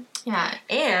awesome. Yeah.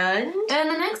 And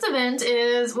the next event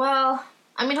is,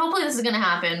 hopefully this is going to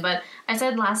happen, but I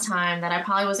said last time that I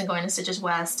probably wasn't going to Stitches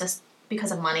West just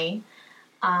because of money.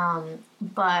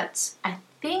 But I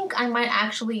think I might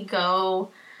actually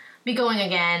be going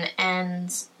again,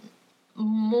 and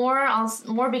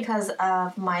more because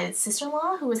of my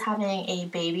sister-in-law, who is having a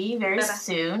baby very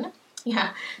soon.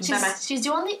 Yeah, she's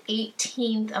due on the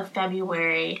 18th of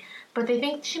February, but they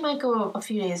think she might go a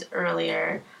few days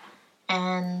earlier,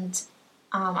 and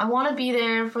I want to be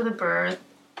there for the birth,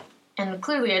 and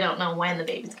clearly I don't know when the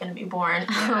baby's going to be born.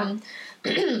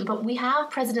 But we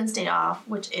have President's Day off,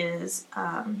 which is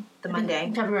the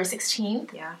Monday, February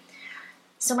 16th. Yeah.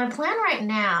 So my plan right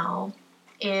now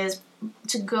is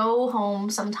to go home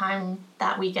sometime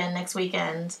that weekend, next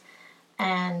weekend,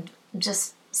 and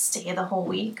just stay the whole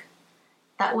week.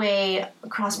 That way,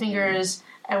 cross fingers,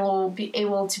 I will be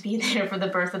able to be there for the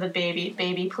birth of the baby.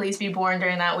 Baby, please be born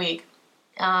during that week.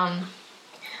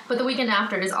 But the weekend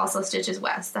after is also Stitches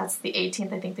West. That's the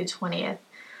 18th, I think, through 20th.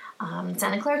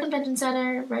 Santa Clara Convention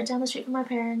Center, right down the street from my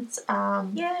parents.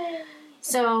 Yay!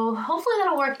 So hopefully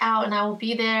that'll work out, and I will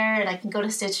be there, and I can go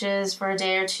to Stitches for a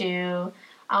day or two.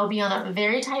 I'll be on a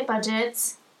very tight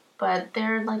budget, but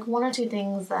there are like one or two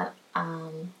things that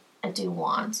I do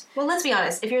want. Well, let's be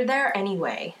honest. If you're there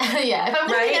anyway, yeah, if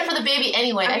I'm really there for the baby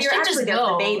anyway, I should just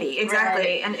go. For the baby, exactly.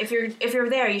 Right. And if you're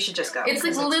there, you should just go. It's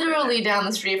like literally down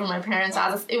the street from my parents'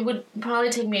 house. It would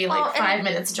probably take me like 5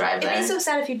 minutes to drive there. It'd be so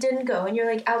sad if you didn't go and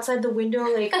you're like outside the window,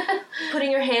 like putting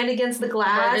your hand against the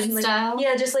glass, and, like, style.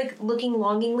 Yeah, just like looking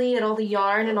longingly at all the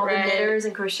yarn and all the knitters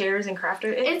and crocheters and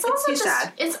crafters. It's also too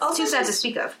sad. It's also too sad to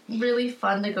speak of. Really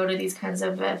fun to go to these kinds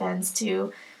of events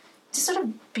to sort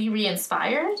of be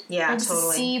re-inspired. Yeah, and just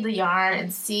totally. See the yarn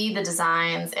and see the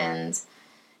designs and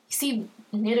see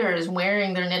knitters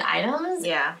wearing their knit items.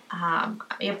 Yeah.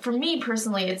 For me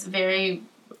personally, it's very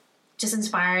just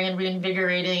inspiring and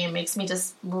reinvigorating. It makes me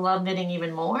just love knitting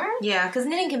even more. Yeah, because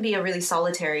knitting can be a really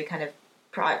solitary kind of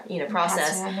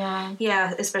process.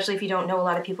 Yeah, especially if you don't know a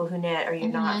lot of people who knit or you're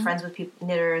not friends with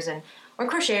knitters or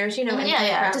crocheters, and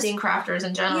just crafters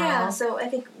in general. Yeah, so I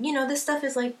think, this stuff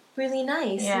is like really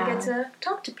nice. Yeah. You get to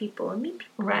talk to people and meet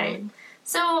people. Right.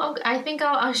 So I think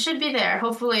I should be there.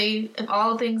 Hopefully, if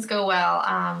all things go well,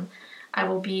 I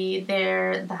will be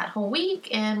there that whole week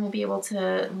and we'll be able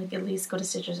to at least go to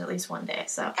Stitches at least one day.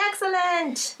 So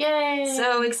excellent! Yay!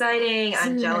 So exciting!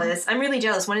 I'm jealous. I'm really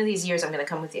jealous. One of these years, I'm going to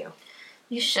come with you.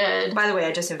 You should. By the way,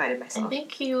 I just invited myself. I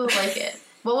think you will like it.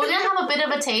 Well, we're gonna have a bit of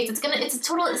a taste. It's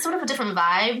sort of a different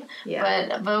vibe. Yeah.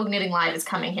 But Vogue Knitting Live is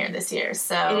coming here this year,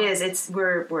 so it is.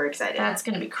 We're excited. That's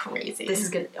gonna be crazy. This is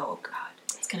good. Oh God,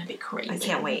 it's gonna be crazy. I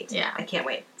can't wait. Yeah, I can't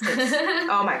wait.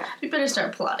 Oh my God, we better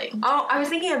start plotting. Oh, I was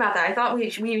thinking about that. I thought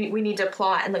we need to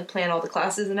plot and like plan all the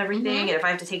classes and everything, and if I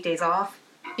have to take days off.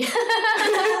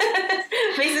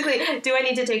 Basically, do I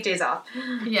need to take days off?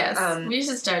 Yes, we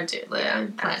should start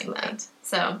planning absolutely. That.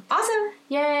 So awesome!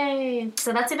 Yay!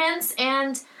 So that's events,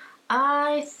 and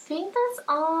I think that's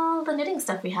all the knitting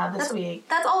stuff we have this week.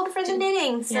 That's all for the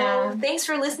knitting. So thanks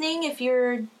for listening. If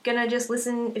you're gonna just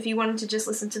listen, if you wanted to just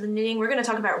listen to the knitting, we're gonna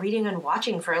talk about reading and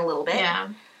watching for a little bit. Yeah,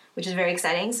 which is very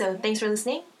exciting. So thanks for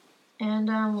listening, and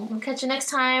we'll catch you next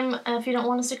time. If you don't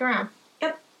want to stick around.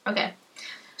 Yep. Okay.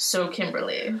 So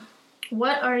Kimberly,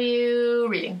 what are you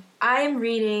reading? I'm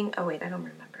reading. Oh wait, I don't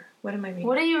remember. What am I reading?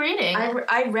 What are you reading? I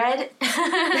read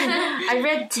I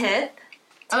read Tithe.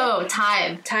 Oh,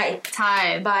 Tithe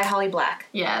by Holly Black.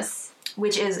 Yes,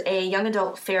 which is a young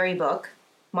adult fairy book,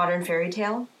 modern fairy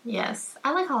tale. Yes,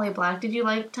 I like Holly Black. Did you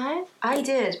like Tithe? I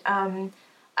did.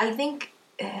 I think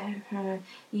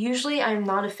usually I'm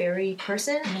not a fairy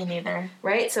person. Me neither.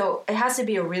 Right, so it has to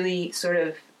be a really sort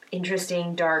of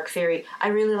interesting, dark fairy. I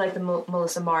really like the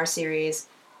Melissa Marr series.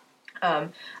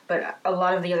 But a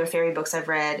lot of the other fairy books I've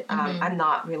read, I'm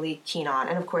not really keen on.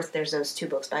 And of course, there's those two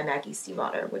books by Maggie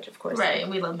Stiefvater, which of course... Right,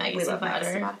 we love Maggie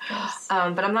Stiefvater. Yes.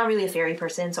 But I'm not really a fairy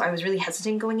person, so I was really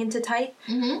hesitant going into Tithe.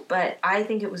 But I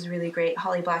think it was really great.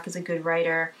 Holly Black is a good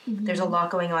writer. There's a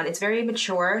lot going on. It's very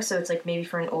mature, so it's like maybe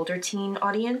for an older teen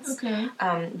audience. Okay.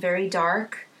 Very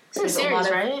dark. It's a series,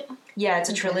 right? Yeah, it's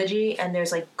a trilogy, and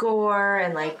there's like gore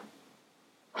and like...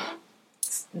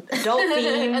 adult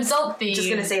themes. Just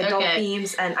gonna say adult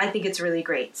themes, and I think it's really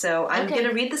great. So I'm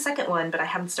gonna read the second one, but I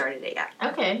haven't started it yet.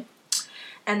 Okay.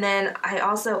 And then I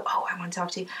also, I want to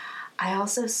talk to you. I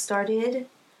also started,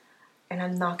 and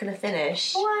I'm not gonna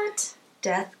finish. What?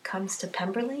 Death Comes to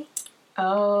Pemberley.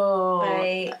 Oh.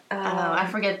 By, I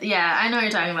forget. Yeah, I know what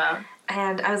you're talking about.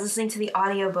 And I was listening to the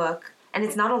audiobook. And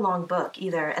it's not a long book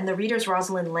either. And the reader's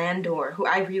Rosalind Landor, who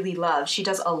I really love. She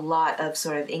does a lot of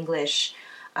sort of English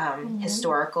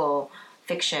historical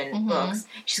fiction books.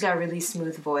 She's got a really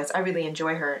smooth voice. I really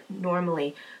enjoy her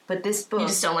normally. But this book... You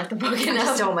just don't like the book enough? I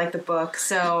just don't like the book,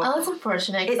 so... Oh, that's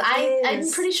unfortunate, because I'm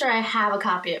pretty sure I have a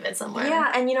copy of it somewhere.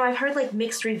 Yeah, and I've heard like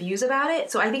mixed reviews about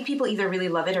it, so I think people either really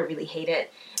love it or really hate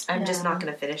it. I'm just not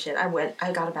going to finish it.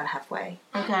 I got about halfway.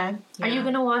 Okay. Yeah. Are you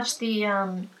going to watch the,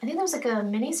 I think there was like a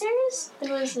miniseries?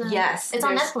 Yes. It's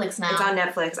on Netflix now. It's on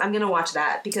Netflix. I'm going to watch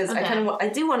that because I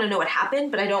do want to know what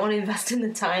happened, but I don't want to invest in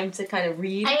the time to kind of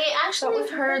read. I actually have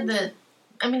heard that,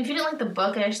 I mean, if you didn't like the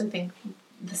book, I actually think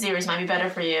the series might be better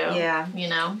for you. Yeah.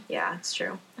 Yeah, it's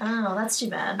true. Oh, that's too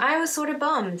bad. I was sort of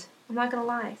bummed. I'm not going to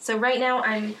lie. So right now,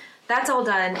 that's all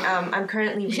done. I'm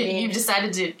currently reading. You've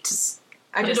decided to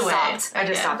I Put just it away. stopped. I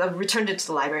just Okay. stopped. I've returned it to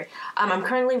the library. I'm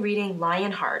currently reading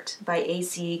Lionheart by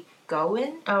A.C.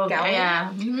 Gowen. Oh, Gowen. yeah.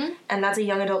 Mm-hmm. And that's a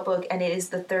young adult book, and it is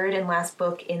the third and last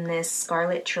book in this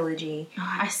Scarlet trilogy.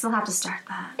 Oh, I still have to start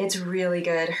that. It's really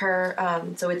good.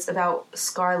 So it's about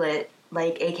Scarlet,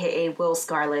 like AKA Will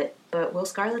Scarlet, but Will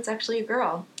Scarlet's actually a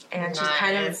girl. And she's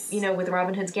kind of, Nice. with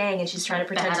Robin Hood's gang, and she's trying to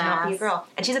pretend to not be a Badass. girl.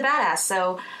 And she's a badass.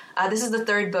 So this is the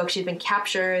third book. She's been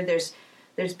captured.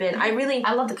 There's been,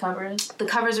 I love the covers. the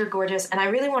covers are gorgeous, and I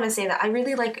really want to say that I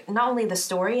really like not only the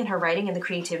story and her writing and the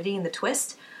creativity and the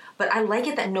twist, but I like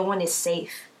it that no one is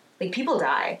safe. Like, people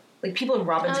die. Like, people in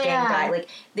Robin's gang yeah. die. Like,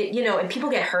 and people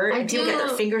get hurt, and people get their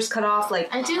fingers cut off. Like,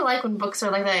 I do like when books are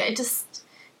like that. It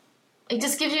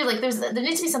just gives you, like, there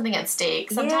needs to be something at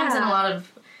stake. Sometimes in a lot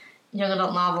of young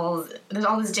adult novels, there's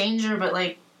all this danger, but,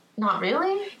 like, not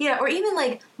really. yeah, or even,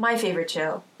 like, my favorite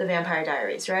show, The Vampire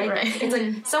Diaries, right? Right. It's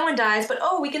like, someone dies, but,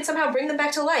 we can somehow bring them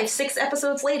back to life 6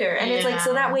 episodes later. And it's like,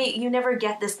 so Yeah. that way you never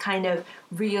get this kind of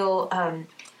real,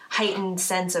 heightened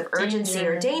sense of urgency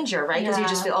or danger, right? Because you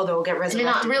just feel, they'll get resurrected.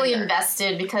 You're not really later.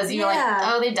 invested because you're Yeah.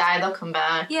 like, oh, they died, they'll come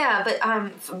back. Yeah,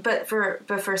 but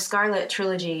for Scarlet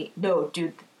trilogy, no,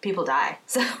 dude, people die.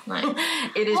 So Nice.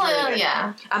 it is Well, really good.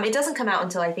 yeah. It doesn't come out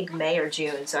until I think May or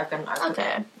June, so I've got an arc.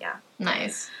 Okay. Yeah.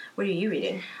 Nice. What are you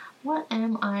reading? What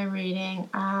am I reading?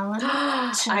 Let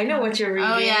me check I know out. what you're reading.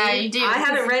 Oh, yeah, you do. I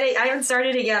haven't read it. I haven't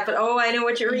started it yet, but I know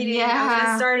what you're reading. Yeah. I'm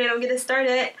gonna start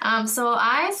it. So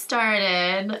I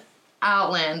started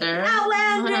Outlander.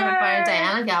 Outlander! By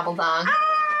Diana Gabaldon.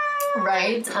 Ah!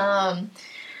 Right.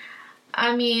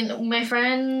 I mean, my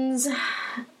friends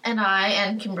and I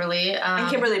and Kimberly. And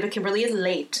Kimberly, but Kimberly is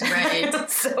late. Right.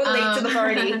 So late to the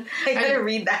party. I gotta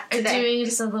read that Are today. doing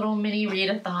just a little mini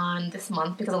readathon this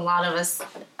month because a lot of us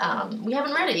we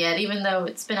haven't read it yet, even though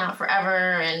it's been out forever,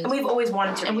 and we've always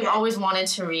wanted to read we've it. always wanted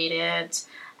to read it.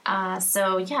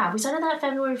 So yeah, we started that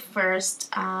February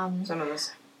 1st. Some of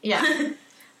us. Yeah.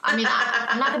 I mean,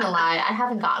 I'm not gonna lie, I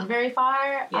haven't gotten very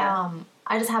far. Yeah.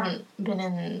 I just haven't been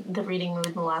in the reading mood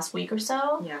in the last week or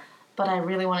so. Yeah. But I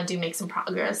really want to make some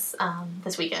progress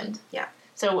this weekend. Yeah.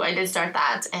 So I did start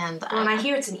that, and Well, and I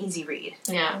hear it's an easy read.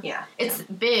 yeah, Yeah. it's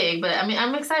big, but I mean,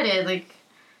 I'm excited. Like,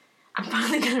 I'm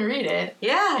finally gonna read it.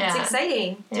 Yeah, it's Yeah.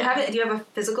 exciting. Do you Yeah. have it? Do you have a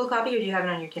physical copy or do you have it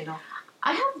on your Kindle?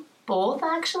 I have both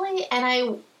actually, and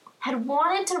I had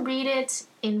wanted to read it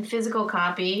in physical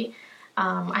copy.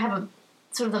 I have a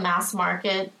sort of the mass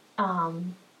market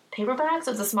paperback,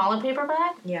 so it's a smaller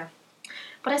paperback. Yeah.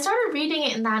 But I started reading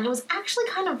it in that, and it was actually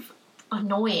kind of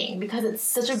annoying because it's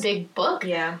such a big book.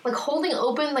 Yeah. Like, holding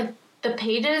open, like, the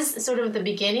pages sort of at the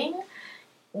beginning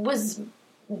was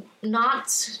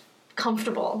not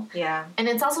comfortable. Yeah. And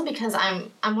it's also because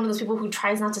I'm one of those people who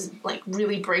tries not to, like,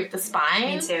 really break the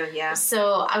spine. Me too, yeah.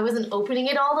 So I wasn't opening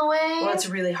it all the way. Well, it's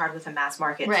really hard with a mass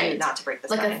market Right. not to break the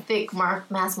like spine. a thick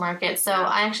mass market. So Yeah.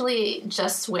 I actually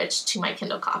just switched to my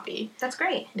Kindle copy That's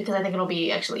great. because I think it'll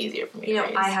be actually easier for me to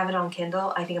read. I have it on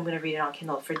Kindle. I think I'm going to read it on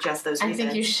Kindle for just those I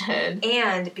reasons. think you should.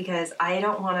 And because I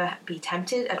don't want to be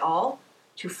tempted at all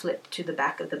to flip to the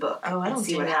back of the book Oh, I and don't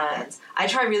see do what that. happens. I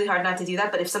try really hard not to do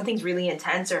that, but if something's really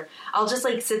intense, or I'll just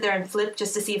like sit there and flip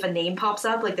just to see if a name pops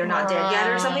up, like they're not dead yet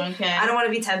or something. Okay. I don't want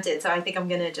to be tempted, so I think I'm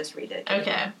gonna just read it.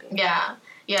 Okay. Yeah.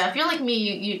 Yeah. If you're like me,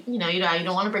 you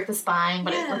don't want to break the spine,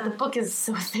 but Yeah. like, the book is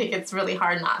so thick, it's really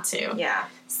hard not to. Yeah.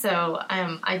 So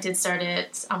I did start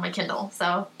it on my Kindle.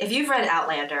 So If you've read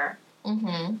Outlander,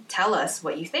 tell us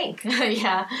what you think.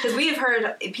 yeah. Because we have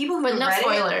heard people who But have no read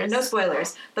spoilers. it. No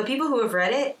spoilers. But people who have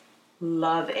read it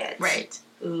love it. Right.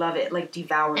 Love it. Like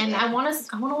devour And it. I want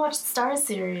to watch the Stars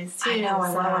series too. I know. I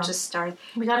so want to watch the Stars.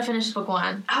 We got to finish book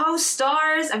 1. Oh,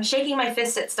 Stars! I'm shaking my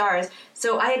fist at Stars.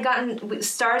 So I had gotten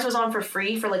Stars was on for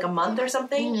free for like a month or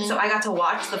something. So I got to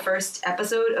watch the first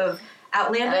episode of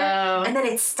Outlander, Oh. and then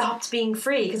it stopped being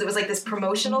free because it was like this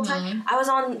promotional time. I was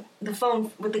on the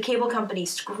phone with the cable company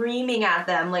screaming at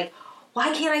them like,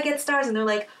 "Why can't I get Stars?" And they're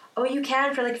like, "Oh, you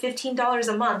can for like $15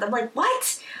 a month." I'm like,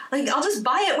 "What? Like, I'll just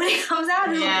buy it when it comes out.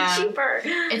 It'll Yeah. be cheaper."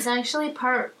 It's actually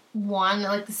part 1.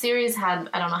 Like, the series had,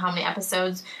 I don't know how many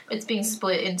episodes. It's being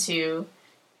split into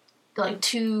like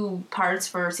 2 parts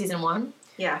for season 1.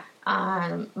 Yeah.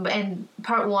 And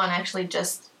part 1 actually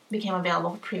just became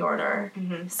available for pre-order.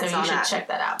 So I you saw should that. check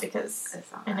that out because I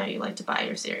saw I know that. you like to buy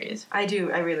your series. I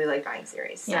do. I really like buying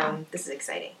series. So Yeah. this is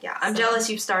exciting. Yeah. I'm So- jealous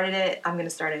you've started it. I'm going to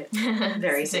start it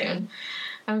very soon.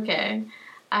 Okay.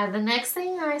 The next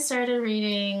thing I started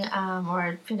reading,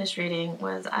 or finished reading,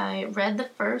 was I read the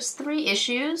first 3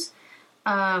 issues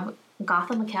of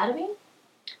Gotham Academy,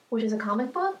 which is a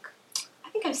comic book. I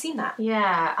think I've seen that.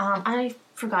 Yeah, I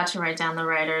forgot to write down the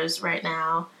writers right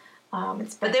now.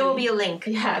 It's But there will be a link.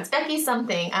 Yeah, it's Becky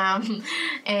something.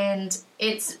 And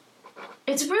it's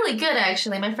really good,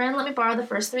 actually. My friend let me borrow the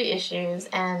first 3 issues,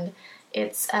 and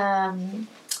it's a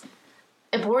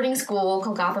boarding school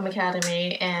called Gotham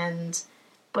Academy,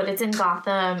 but it's in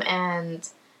Gotham, and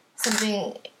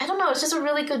something, I don't know, it's just a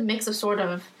really good mix of sort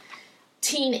of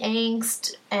teen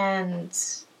angst and,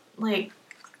 like,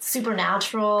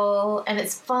 supernatural, and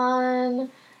it's fun.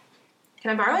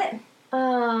 Can I borrow it?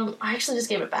 I actually just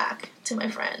gave it back to my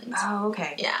friend. Oh,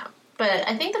 okay. Yeah. But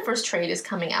I think the first trade is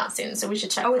coming out soon, so we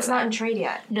should check. Oh, it's not in trade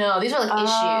yet. No, these are like issues.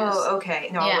 Oh, okay.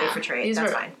 No, I'll wait for trade.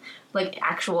 That's fine. Like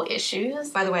actual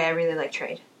issues. By the way, I really like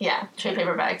trade. Yeah, trade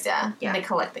paperbacks. Yeah, yeah. And they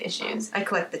collect the issues. I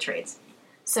collect the trades.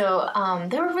 So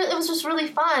it was just really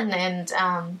fun, and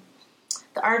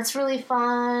the art's really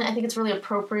fun. I think it's really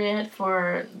appropriate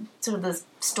for sort of the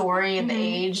story and the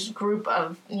age group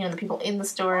of the people in the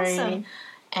story. Awesome.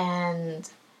 And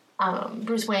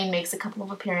Bruce Wayne makes a couple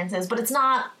of appearances, but it's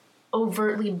not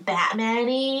overtly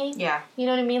Batman-y. Yeah. You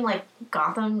know what I mean? Like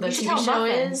Gotham, the TV show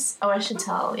is. Oh, I should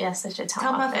tell. Yes, I should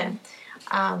tell Muffin.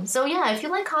 So yeah, if you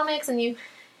like comics and you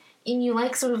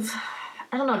like sort of,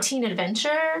 I don't know, teen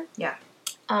adventure. Yeah.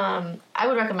 I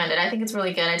would recommend it. I think it's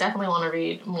really good. I definitely want to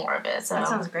read more of it. So that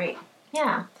sounds great.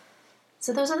 Yeah.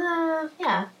 So those are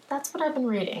that's what I've been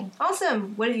reading.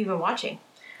 Awesome. What have you been watching?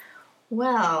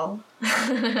 Well, last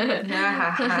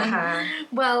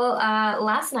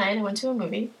night I went to a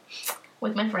movie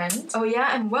with my friends. Oh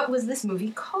yeah, and what was this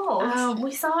movie called?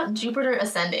 We saw Jupiter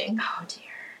Ascending. Oh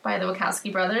dear. By the Wachowski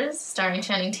brothers, starring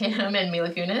Channing Tatum and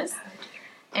Mila Kunis.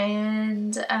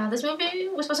 And this movie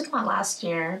was supposed to come out last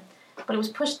year, but it was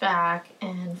pushed back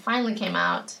and finally came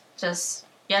out just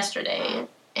yesterday.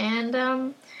 And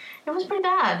it was pretty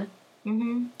bad.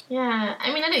 Mm-hmm. Yeah,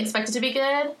 I mean, I didn't expect it to be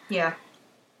good. Yeah.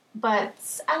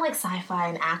 But I like sci-fi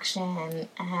and action,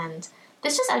 and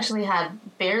this just actually had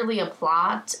barely a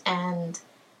plot, and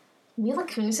Mila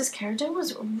Kunis' character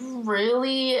was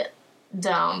really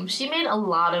dumb. She made a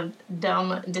lot of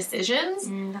dumb decisions.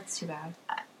 That's too bad.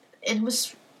 It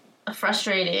was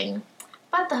frustrating.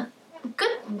 But the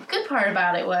good part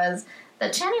about it was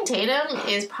that Channing Tatum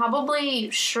is probably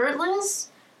shirtless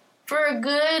for a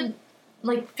good,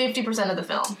 50% of the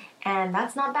film. And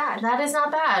that's not bad. That is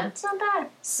not bad. It's not bad.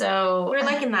 So we're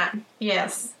liking that.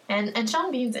 Yes. And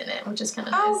Sean Bean's in it, which is kind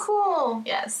of nice. Oh, cool.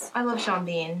 Yes. I love Sean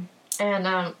Bean.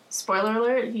 And spoiler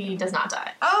alert, he does not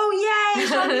die. Oh, yay!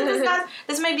 Sean Bean does not.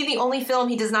 This might be the only film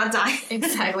he does not die.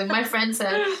 Exactly. My friend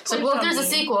said, if there's a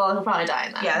sequel, he'll probably die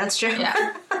in that. Yeah, that's true.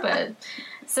 Yeah. But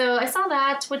so I saw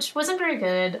that, which wasn't very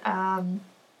good,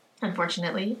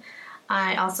 unfortunately.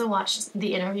 I also watched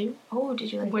The Interview. Oh,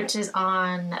 did you like it? Which is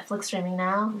on Netflix streaming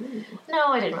now. Ooh. No,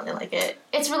 I didn't really like it.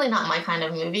 It's really not my kind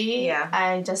of movie. Yeah.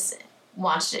 I just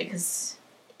watched it because,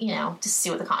 just to see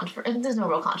what the controversy... There's no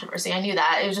real controversy. I knew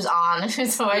that. It was just on,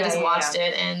 so I just watched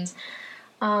it. And,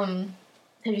 have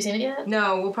you seen it yet?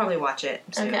 No, we'll probably watch it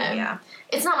soon. Okay. Yeah.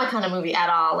 It's not my kind of movie at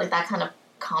all. That kind of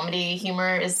comedy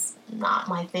humor is not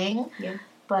my thing. Yeah.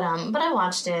 But I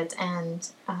watched it, and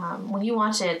when you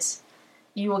watch it,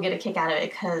 you will get a kick out of it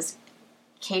because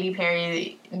Katy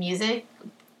Perry music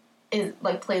is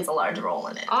plays a large role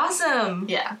in it. Awesome.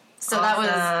 Yeah. So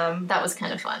awesome. that was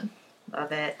kind of fun.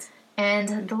 Love it.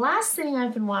 And the last thing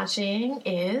I've been watching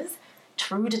is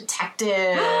True Detective.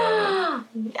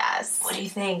 Yes. What do you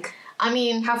think? I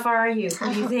mean, how far are you?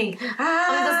 What do you think?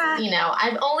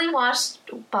 I've only watched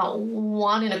about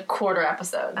 1.25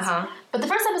 episodes. Uh-huh. But the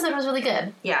first episode was really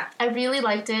good. Yeah. I really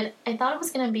liked it. I thought it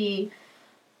was going to be,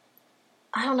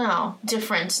 I don't know,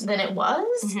 different than it was.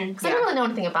 Because I didn't really know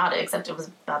anything about it except it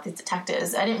was about these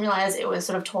detectives. I didn't realize it was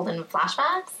sort of told in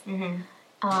flashbacks.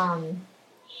 Mm-hmm.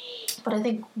 But I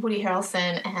think Woody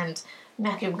Harrelson and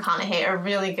Matthew McConaughey are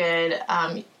really good.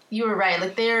 You were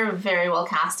right. They're very well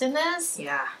cast in this.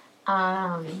 Yeah.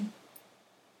 I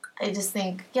just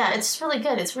think, it's just really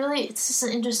good. It's just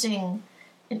an interesting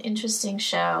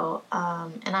show.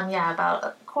 And I'm, about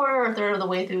a quarter or third of the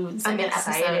way through the second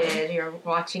episode. I'm excited you're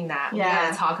watching that. Yeah. We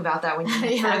gotta talk about that when you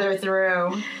get further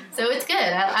through. So it's good.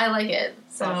 I like it.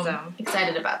 So awesome. I'm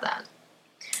excited about that.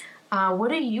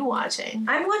 What are you watching?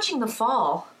 I'm watching The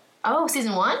Fall. Oh,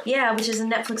 season 1? Yeah, which is a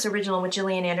Netflix original with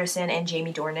Gillian Anderson and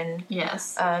Jamie Dornan.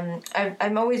 Yes.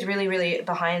 I'm always really, really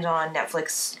behind on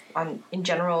Netflix in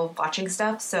general watching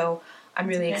stuff, so I'm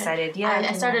really excited. Yeah,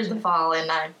 I started The Fall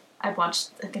and I've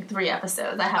watched I think 3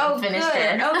 episodes. I haven't finished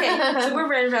it. Okay, so we're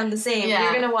right around the same. Yeah.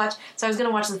 We're gonna watch. So I was gonna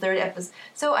watch the 3rd episode.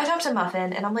 So I talked to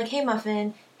Muffin and I'm like, "Hey,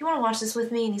 Muffin, you want to watch this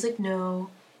with me?" And he's like,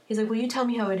 "No." He's like, well, you tell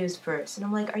me how it is first. And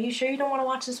I'm like, are you sure you don't want to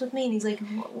watch this with me? And he's like,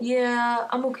 yeah,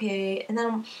 I'm okay. And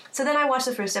then I watched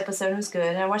the first episode and it was good.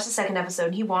 And I watched the second episode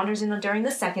and he wanders in during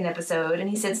the second episode and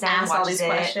he sits down and watches all these it.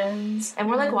 Questions. And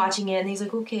we're like watching it and he's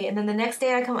like, okay. And then the next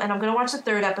day I come and I'm going to watch the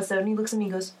third episode and he looks at me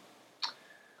and goes,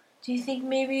 do you think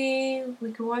maybe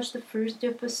we could watch the first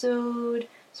episode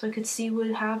so I could see what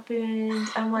happened?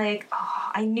 I'm like,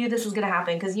 oh, I knew this was going to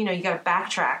happen because, you got to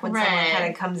backtrack when someone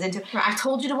kind of comes into... Right. I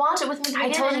told you to watch it with me.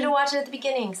 I told you to watch it at the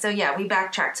beginning. So, yeah, we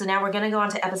backtracked. So now we're going to go on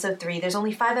to episode 3. There's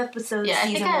only 5 episodes,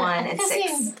 season 1 and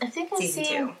 6. I think I've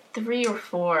seen 3 or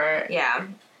 4. Yeah.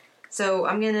 So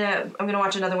I'm gonna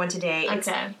watch another one today.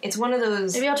 It's one of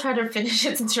those... Maybe I'll try to finish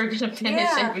it since you're going to finish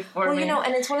it before me.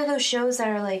 And it's one of those shows that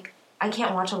are like, I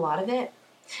can't watch a lot of it.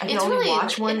 I can only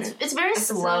watch one. It's very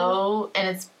slow and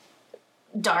it's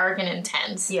dark and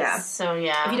intense. Yeah. So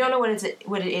yeah. If you don't know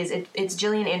what it is, it's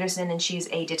Gillian Anderson and she's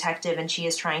a detective and she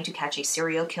is trying to catch a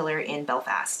serial killer in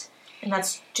Belfast. And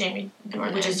that's Jamie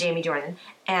Dornan. Which is Jamie Dornan.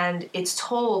 And it's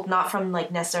told not from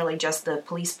like necessarily just the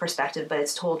police perspective, but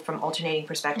it's told from alternating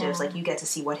perspectives. Yeah. Like you get to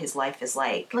see what his life is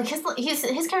like. Like his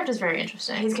character is very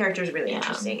interesting. His character is really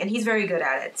interesting, and he's very good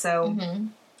at it. So. Mm-hmm.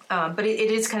 But it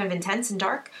is kind of intense and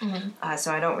dark,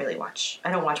 so I don't watch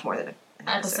more than an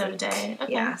episode a day.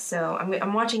 Okay. Yeah, so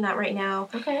I'm watching that right now.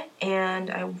 Okay. And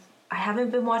I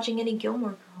haven't been watching any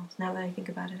Gilmore Girls. Now that I think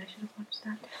about it, I should have watched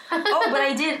that. Oh, but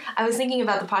I did. I was thinking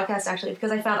about the podcast actually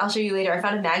because I'll show you later. I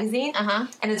found a magazine,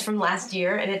 and it's from last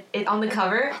year, and it on the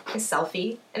cover is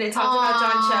Selfie, and it talks about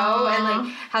John Cho and like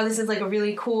how this is like a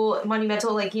really cool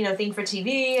monumental thing for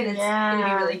TV, and it's gonna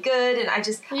be really good. And I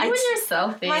just your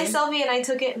selfie, my selfie, and I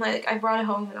took it and like I brought it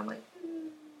home, and I'm like,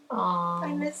 aww,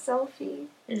 I miss Selfie.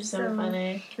 You're so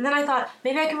funny. And then I thought,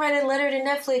 maybe I can write a letter to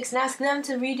Netflix and ask them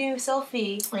to redo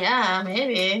Selfie. Yeah,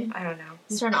 maybe. I don't know.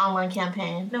 Start an online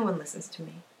campaign. No one listens to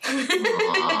me. But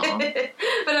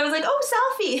I was like, oh,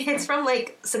 Selfie. It's from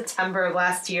like September of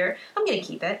last year. I'm going to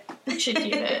keep it. You should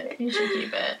keep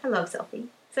it. I love Selfie.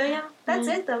 So yeah, that's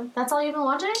it though. That's all you've been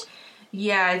watching?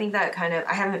 Yeah, I think that kind of,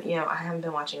 I haven't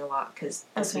been watching a lot because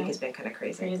this week has been kind of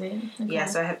crazy. Okay. Yeah,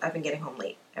 so I've been getting home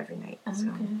late every night. So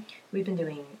we've been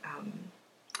doing,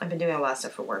 I've been doing a lot of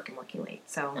stuff for work and working late.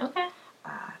 So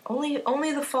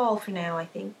only the fall for now, I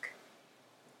think.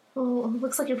 Well, it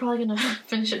looks like you're probably going to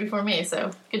finish it before me,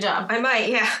 so good job. I might,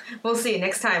 yeah. We'll see.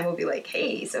 Next time we'll be like,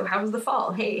 hey, so how was the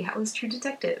fall? Hey, how was True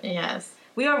Detective? Yes.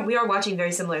 We are watching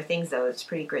very similar things, though. It's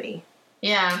pretty gritty.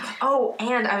 Yeah. Oh,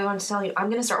 and I wanted to tell you, I'm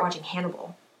going to start watching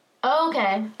Hannibal. Oh,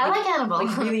 okay. I like Hannibal.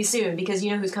 Like really soon, because you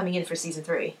know who's coming in for season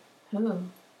 3? Who?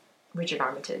 Richard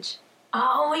Armitage.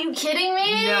 Oh, are you kidding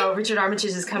me? No, Richard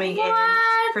Armitage is coming in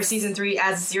for season 3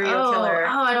 as a serial killer.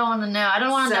 Oh, I don't want to know. I don't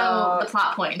want to know the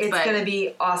plot points. It's going to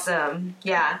be awesome.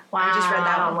 Yeah. Wow. I just read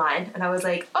that online, and I was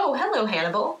like, oh, hello,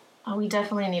 Hannibal. Oh, we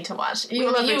definitely need to watch.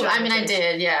 I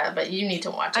did, yeah, but you need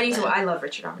to watch it. I love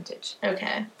Richard Armitage.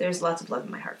 Okay. There's lots of love in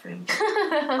my heart for him.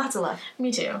 Lots of love.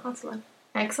 Me too. Lots of love.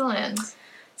 Excellent.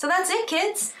 So that's it,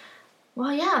 kids.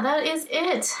 Well, yeah, that is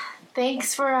it.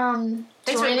 Thanks for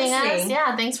joining us.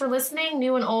 Yeah, thanks for listening,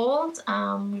 new and old.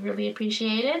 We really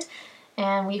appreciate it.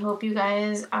 And we hope you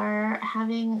guys are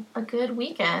having a good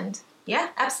weekend. Yeah,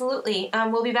 absolutely.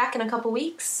 We'll be back in a couple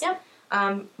weeks. Yep.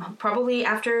 Probably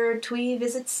after Twee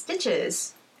visits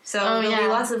Stitches. So there'll be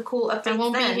lots of cool updates. I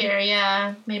won't be here,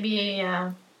 yeah. Maybe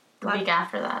the week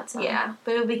after that. So. Yeah,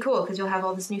 but it'll be cool because you'll have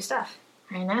all this new stuff.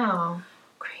 I know.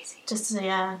 Crazy.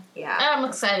 Yeah. Yeah. I'm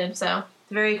excited, so.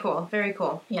 Very cool. Very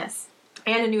cool. Yes.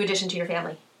 And a new addition to your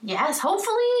family. Yes,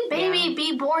 hopefully, baby,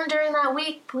 be born during that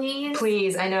week, please.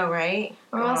 Please, I know, right?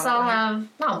 Or else I'll have,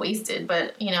 not wasted,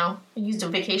 but, used a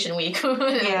vacation week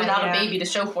without a baby to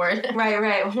show for it.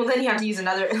 Right. Well, then you have to use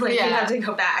another, you have to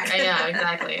go back. Yeah,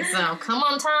 exactly. So, come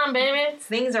on time, baby.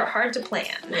 Things are hard to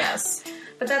plan. Yes.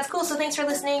 But that's cool, so thanks for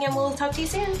listening, and we'll talk to you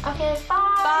soon. Okay,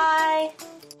 bye. Bye.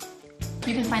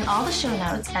 You can find all the show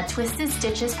notes at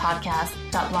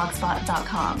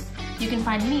twistedstitchespodcast.blogspot.com. You can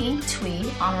find me, Twee,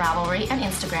 on Ravelry and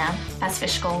Instagram as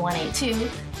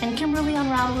Fishgoal182, and Kimberly on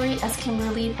Ravelry as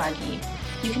Kimberly Buggy.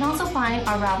 You can also find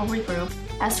our Ravelry group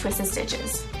as Twisted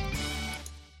Stitches.